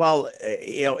we think, well,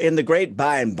 in the great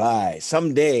by and by,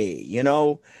 someday,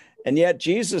 and yet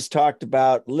Jesus talked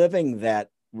about living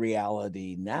that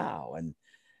reality now,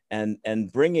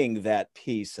 and bringing that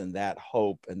peace and that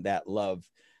hope and that love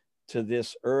to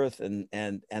this earth, and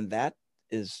that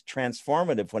is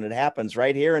transformative when it happens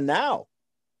right here and now.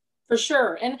 For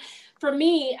sure. And for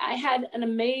me, I had an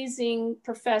amazing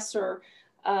professor,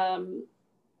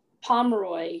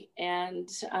 Pomeroy, and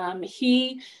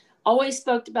he always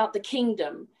spoke about the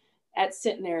kingdom at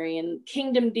Centenary, and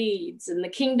kingdom deeds, and the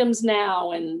kingdom's now,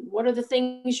 and what are the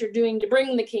things you're doing to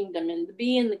bring the kingdom and to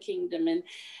be in the kingdom,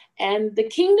 and the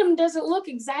kingdom doesn't look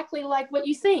exactly like what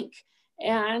you think.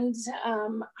 And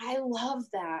I love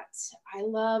that. I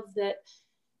love that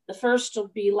the first will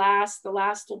be last, the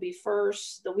last will be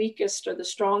first, the weakest or the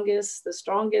strongest.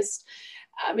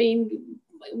 I mean,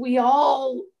 we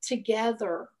all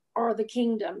together are the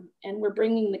kingdom, and we're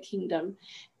bringing the kingdom.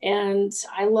 And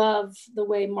I love the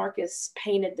way Marcus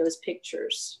painted those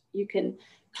pictures. You can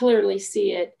clearly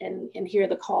see it and hear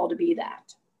the call to be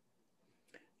that.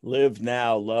 Live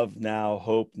now, love now,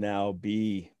 hope now,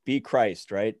 be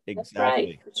Christ, right? That's Exactly.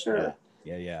 right, for sure.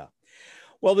 Yeah.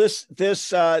 Well, this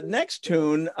next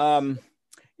tune, I'm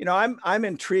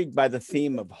intrigued by the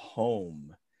theme of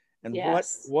home, and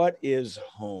Yes. what is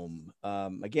home?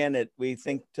 Again, we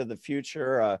think to the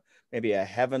future, maybe a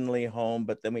heavenly home,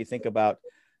 but then you think about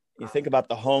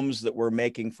the homes that we're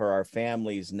making for our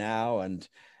families now. And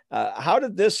how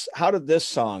did this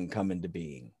song come into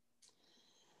being?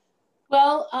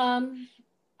 Well,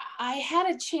 I had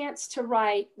a chance to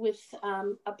write with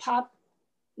a pop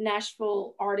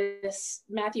Nashville artist,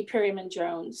 Matthew Perryman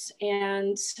Jones,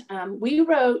 and we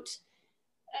wrote,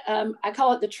 I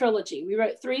call it the trilogy. We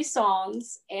wrote 3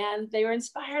 songs, and they were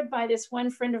inspired by this one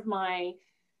friend of mine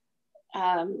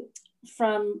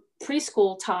from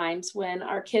preschool times when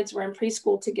our kids were in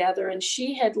preschool together, and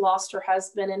she had lost her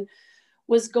husband and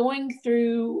was going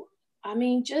through, I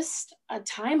mean, just a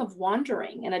time of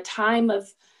wandering and a time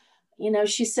of, you know,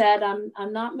 she said, I'm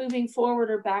not moving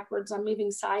forward or backwards, I'm moving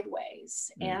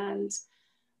sideways. And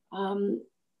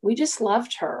we just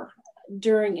loved her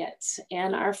during it.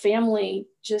 And our family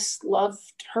just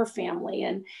loved her family.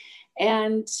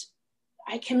 And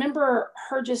I can remember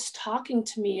her just talking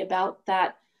to me about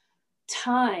that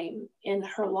time in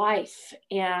her life.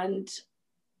 And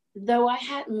though I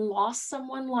hadn't lost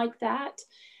someone like that,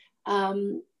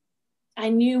 I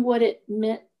knew what it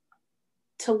meant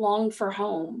to long for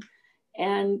home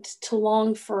and to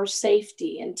long for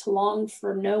safety and to long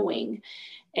for knowing.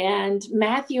 And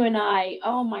Matthew and I,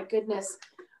 oh my goodness,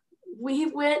 we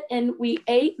went and we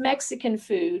ate Mexican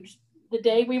food the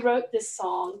day we wrote this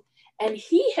song. And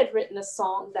he had written a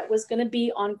song that was going to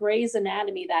be on Grey's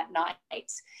Anatomy that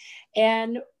night.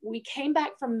 And we came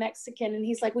back from Mexican and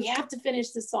he's like, we have to finish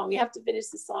this song. We have to finish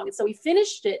this song. And so we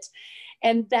finished it.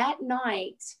 And that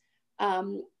night,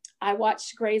 I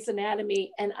watched Grey's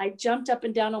Anatomy and I jumped up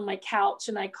and down on my couch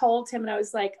and I called him and I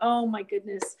was like, oh my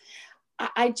goodness.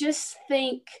 I just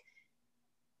think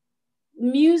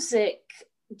music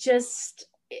just,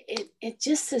 it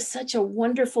just is such a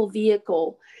wonderful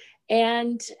vehicle.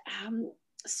 And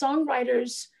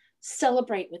songwriters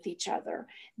celebrate with each other.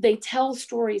 They tell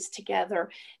stories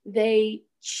together. They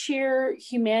cheer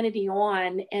humanity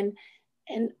on, and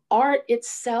art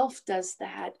itself does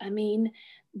that. I mean,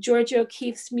 Georgia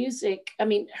O'Keeffe's music, I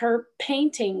mean, her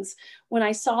paintings, when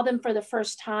I saw them for the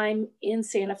first time in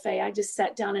Santa Fe, I just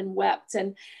sat down and wept.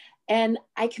 And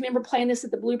I can remember playing this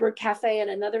at the Bluebird Cafe and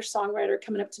another songwriter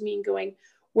coming up to me and going,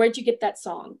 where'd you get that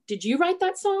song? Did you write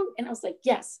that song? And I was like,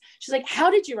 yes. She's like,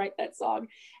 how did you write that song?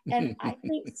 And I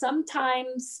think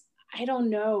sometimes, I don't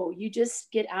know, you just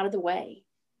get out of the way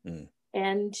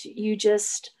and you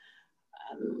just,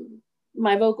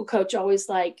 my vocal coach always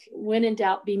like, when in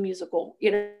doubt, be musical,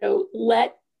 you know,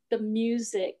 let the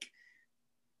music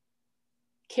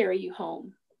carry you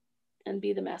home and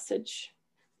be the message.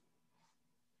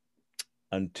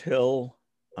 Until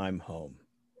I'm home.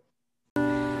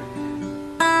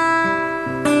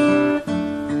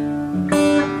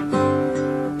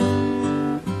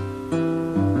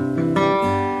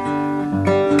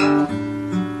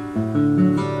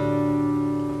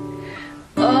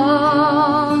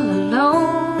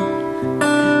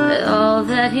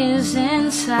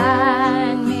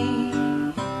 Inside me,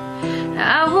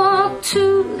 I walk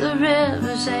to the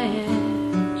river's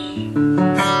edge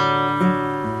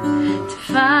to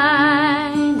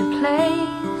find a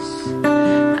place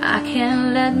I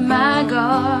can let my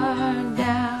guard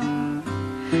down,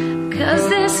 'cause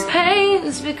this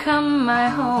pain's become my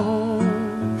home.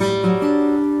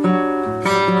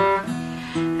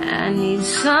 I need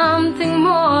something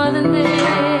more than this.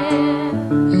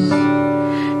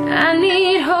 I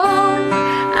need hope,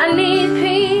 I need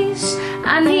peace,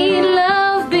 I need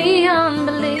love beyond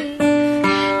belief.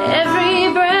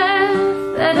 Every breath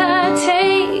that I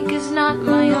take is not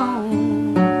my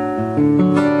own.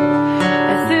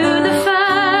 Through the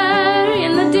fire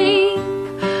in the deep,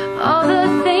 all the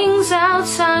things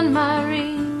outside my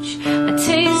reach, I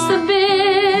taste the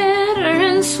bitter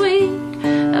and sweet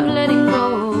of letting go.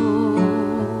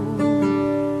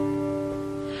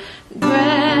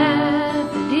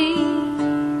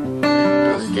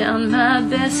 Down my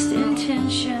best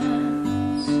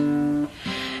intentions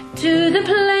to the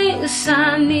place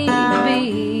I need to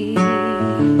be.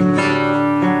 I'm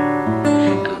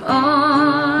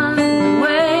on the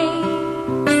way,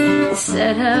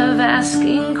 instead of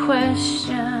asking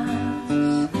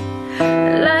questions.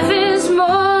 Life is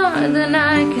more than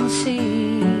I can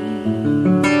see.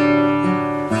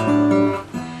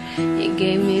 You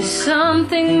gave me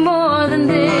something more than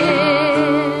this.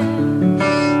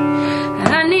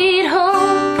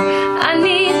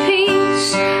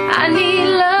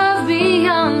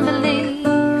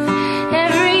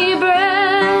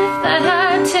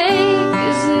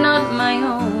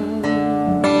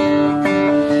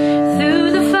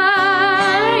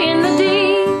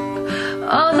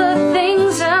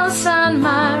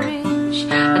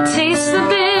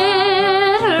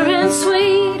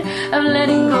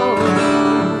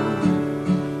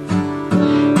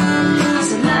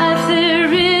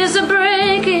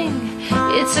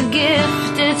 It's a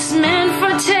gift, it's meant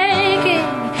for taking.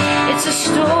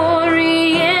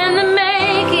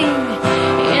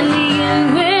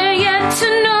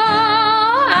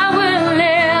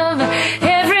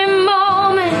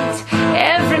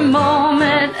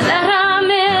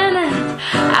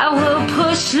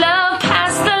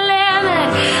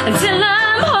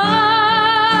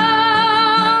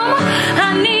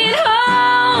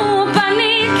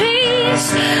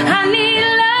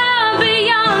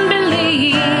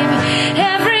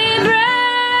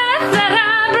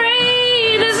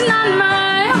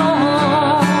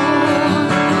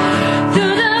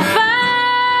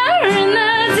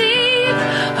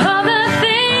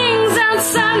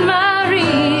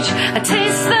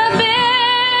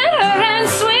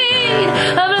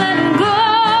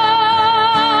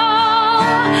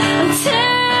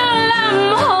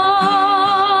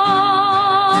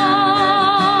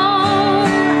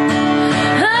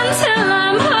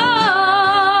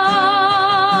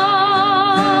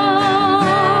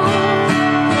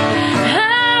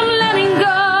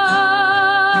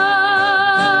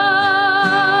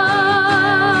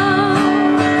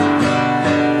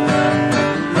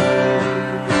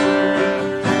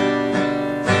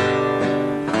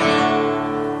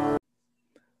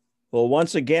 Well,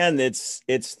 once again, it's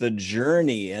the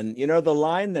journey. And you know, the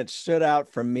line that stood out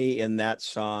for me in that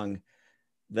song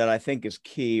that I think is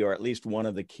key, or at least one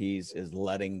of the keys, is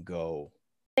letting go.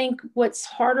 I think what's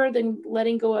harder than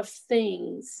letting go of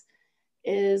things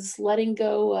is letting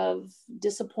go of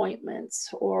disappointments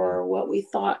or what we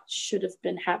thought should have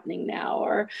been happening now,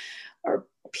 or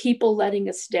people letting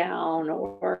us down,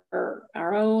 or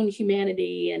our own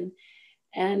humanity.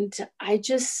 And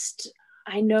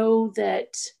I know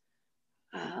that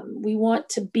we want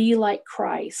to be like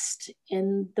Christ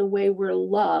in the way we're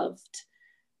loved,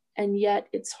 and yet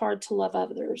it's hard to love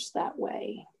others that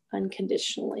way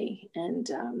unconditionally. And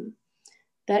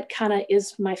that kind of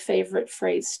is my favorite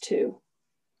phrase too.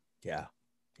 Yeah.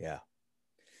 Yeah.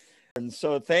 And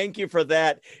so thank you for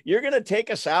that. You're going to take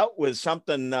us out with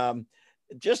something,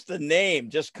 just the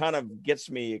name just kind of gets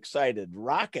me excited.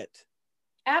 Rocket.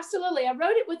 Absolutely. I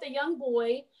wrote it with a young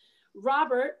boy,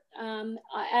 Robert,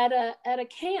 at a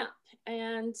camp.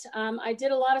 And I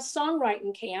did a lot of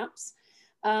songwriting camps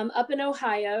up in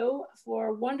Ohio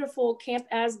for wonderful Camp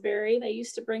Asbury. They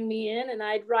used to bring me in, and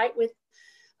I'd write with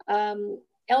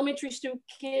elementary school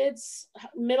kids,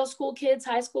 middle school kids,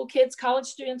 high school kids, college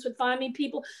students would find me.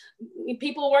 People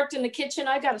worked in the kitchen.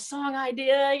 I got a song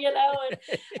idea, you know, and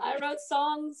I wrote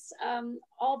songs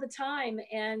all the time.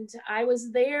 And I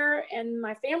was there, and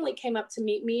my family came up to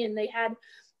meet me, and they had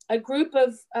a group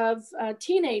of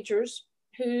teenagers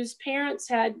whose parents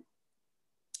had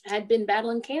been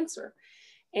battling cancer.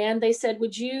 And they said,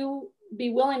 would you be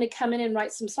willing to come in and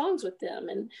write some songs with them?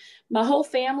 And my whole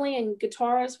family and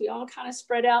guitarists, we all kind of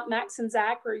spread out. Max and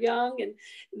Zach were young, and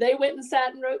they went and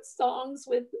sat and wrote songs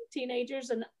with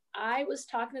teenagers. And I was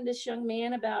talking to this young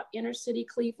man about inner city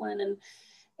Cleveland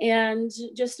and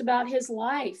just about his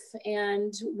life.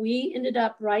 And we ended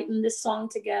up writing this song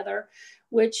together,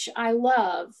 which I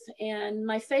love. And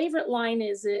my favorite line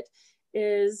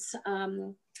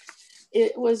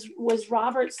was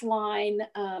Robert's line,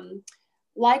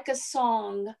 like a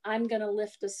song, I'm gonna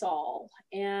lift us all,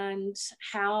 and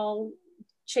how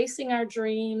chasing our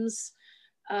dreams,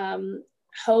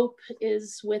 hope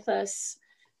is with us,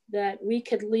 that we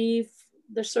could leave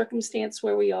the circumstance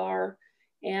where we are,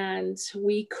 and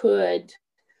we could,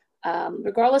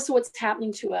 regardless of what's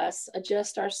happening to us,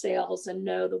 adjust our sails and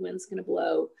know the wind's gonna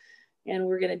blow and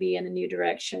we're gonna be in a new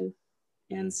direction.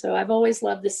 And so I've always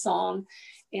loved this song,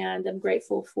 and I'm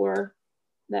grateful for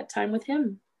that time with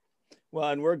him. Well,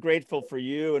 and we're grateful for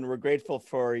you, and we're grateful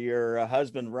for your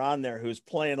husband, Ron, there, who's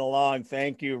playing along.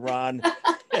 Thank you, Ron.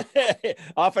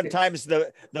 Oftentimes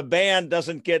the band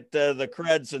doesn't get the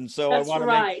creds, and so That's I want to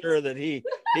make sure that he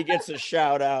gets a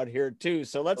shout out here too.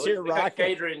 So let's hear Rocket.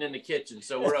 Catering in the kitchen,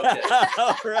 so we're okay.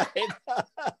 All right.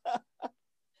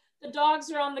 The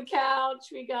dogs are on the couch.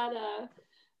 We got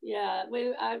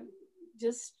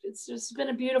it's just been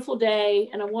a beautiful day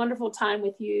and a wonderful time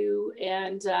with you.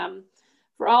 And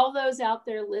for all those out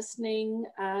there listening,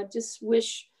 just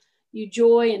wish you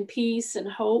joy and peace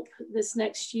and hope this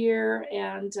next year.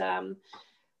 And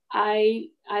I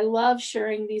love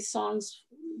sharing these songs.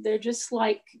 They're just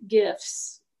like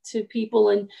gifts to people,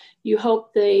 and you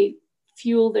hope they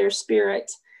fuel their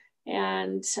spirit,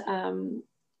 and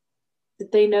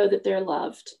that they know that they're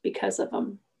loved because of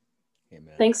them.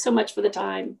 Amen. Thanks so much for the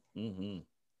time. Mm-hmm.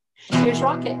 Here's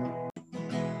Rocket.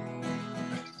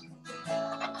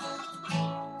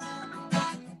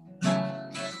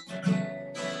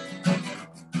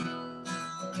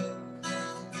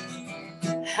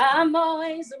 I'm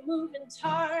always a moving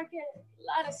target,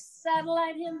 like a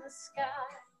satellite in the sky.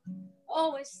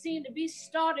 Always seem to be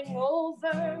starting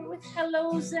over with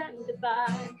hellos and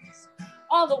goodbyes.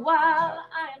 All the while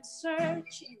I am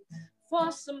searching for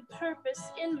some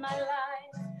purpose in my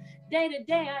life. Day to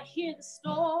day I hear the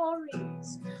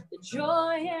stories, the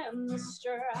joy and the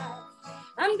strife.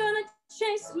 I'm gonna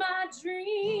chase my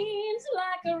dreams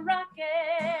like a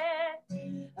rocket.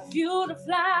 A fuel to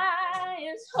fly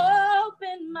is hope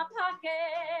in my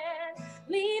pocket.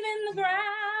 Leaving the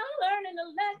ground, learning to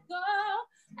let go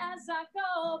as I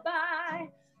go by.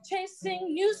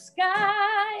 Chasing new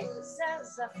skies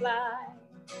as I fly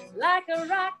like a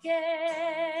rocket.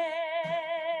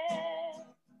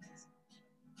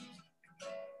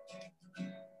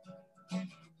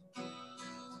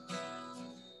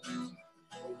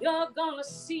 You're gonna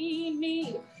see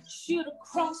me shoot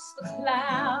across the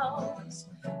clouds.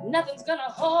 Nothing's gonna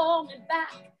hold me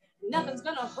back. Nothing's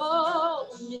gonna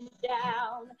hold me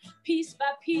down. Piece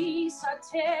by piece, I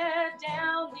tear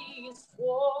down these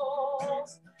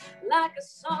walls. Like a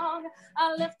song,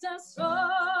 I lift us all.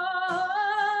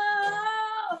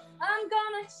 I'm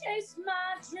gonna chase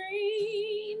my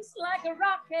dreams like a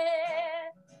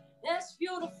rocket. There's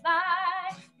fuel to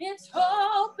fly, it's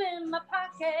hope in my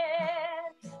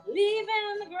pocket.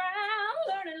 Leaving the ground,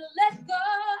 learning to let go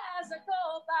as I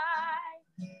go by.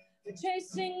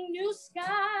 Chasing new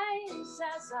skies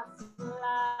as I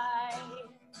fly.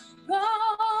 Go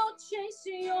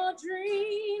chasing your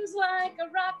dreams like a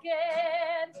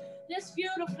rocket. There's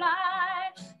fuel to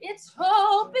fly, it's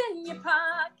hope in your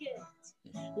pocket.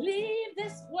 Leave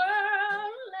this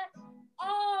world, let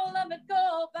all of it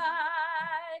go by.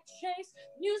 Chase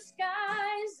new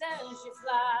skies as you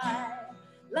fly,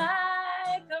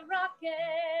 like a rocket.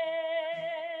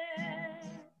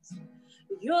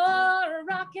 You're a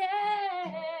rocket,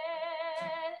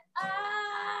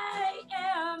 I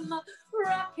am a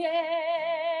rocket.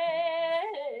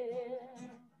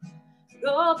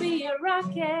 Go be a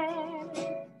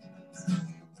rocket.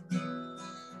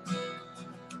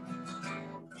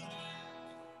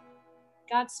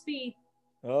 Godspeed.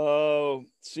 Oh,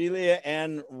 Celia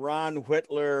and Ron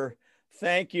Whitler,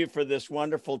 thank you for this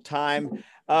wonderful time.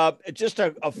 Just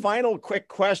a final quick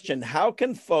question. How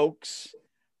can folks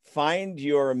find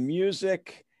your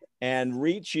music and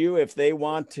reach you if they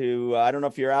want to? I don't know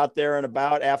if you're out there and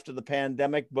about after the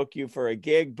pandemic, book you for a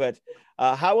gig, but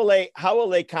how will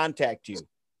they contact you?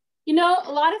 You know,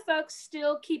 a lot of folks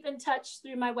still keep in touch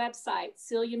through my website,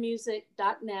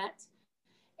 celiamusic.net.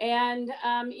 And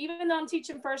even though I'm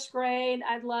teaching first grade,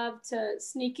 I'd love to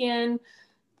sneak in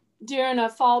during a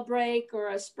fall break or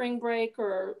a spring break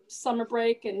or summer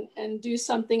break and do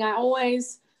something. I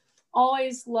always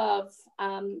love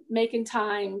making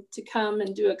time to come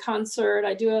and do a concert.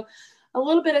 I do a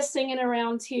little bit of singing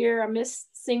around here. I miss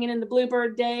singing in the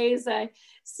Bluebird days. I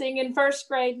sing in first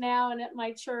grade now and at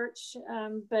my church.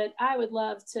 But I would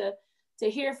love to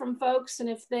hear from folks. And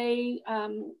if they,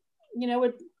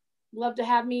 would love to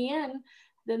have me in,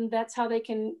 then that's how they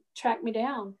can track me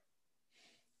down.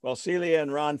 Well, Celia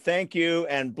and Ron, thank you,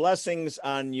 and blessings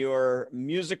on your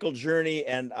musical journey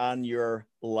and on your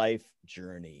life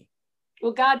journey.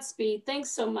 Well, Godspeed.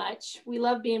 Thanks so much. We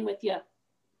love being with you.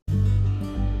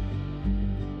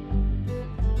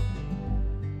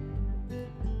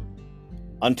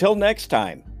 Until next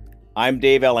time, I'm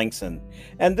Dave Ellingson,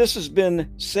 and this has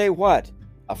been Say What?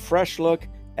 A fresh look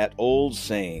at old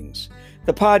sayings,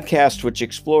 the podcast which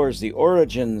explores the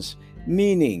origins,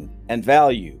 meaning, and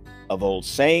value of old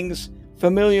sayings,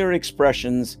 familiar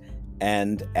expressions,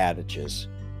 and adages.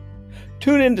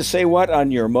 Tune in to Say What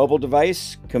on your mobile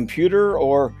device, computer,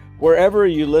 or wherever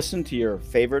you listen to your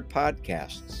favorite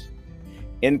podcasts.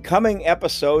 In coming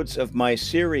episodes of my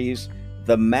series,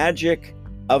 The Magic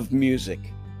of Music,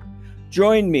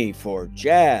 join me for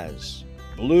jazz,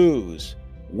 blues,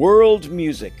 world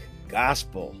music,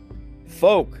 gospel,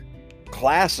 folk,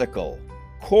 classical,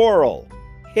 choral,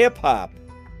 hip-hop,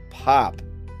 pop,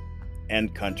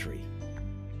 and country.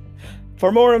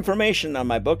 For more information on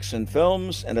my books and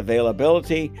films and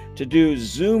availability to do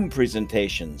Zoom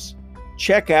presentations,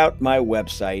 check out my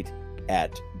website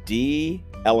at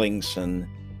dellingson.com.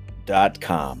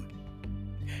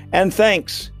 And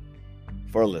thanks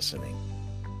for listening.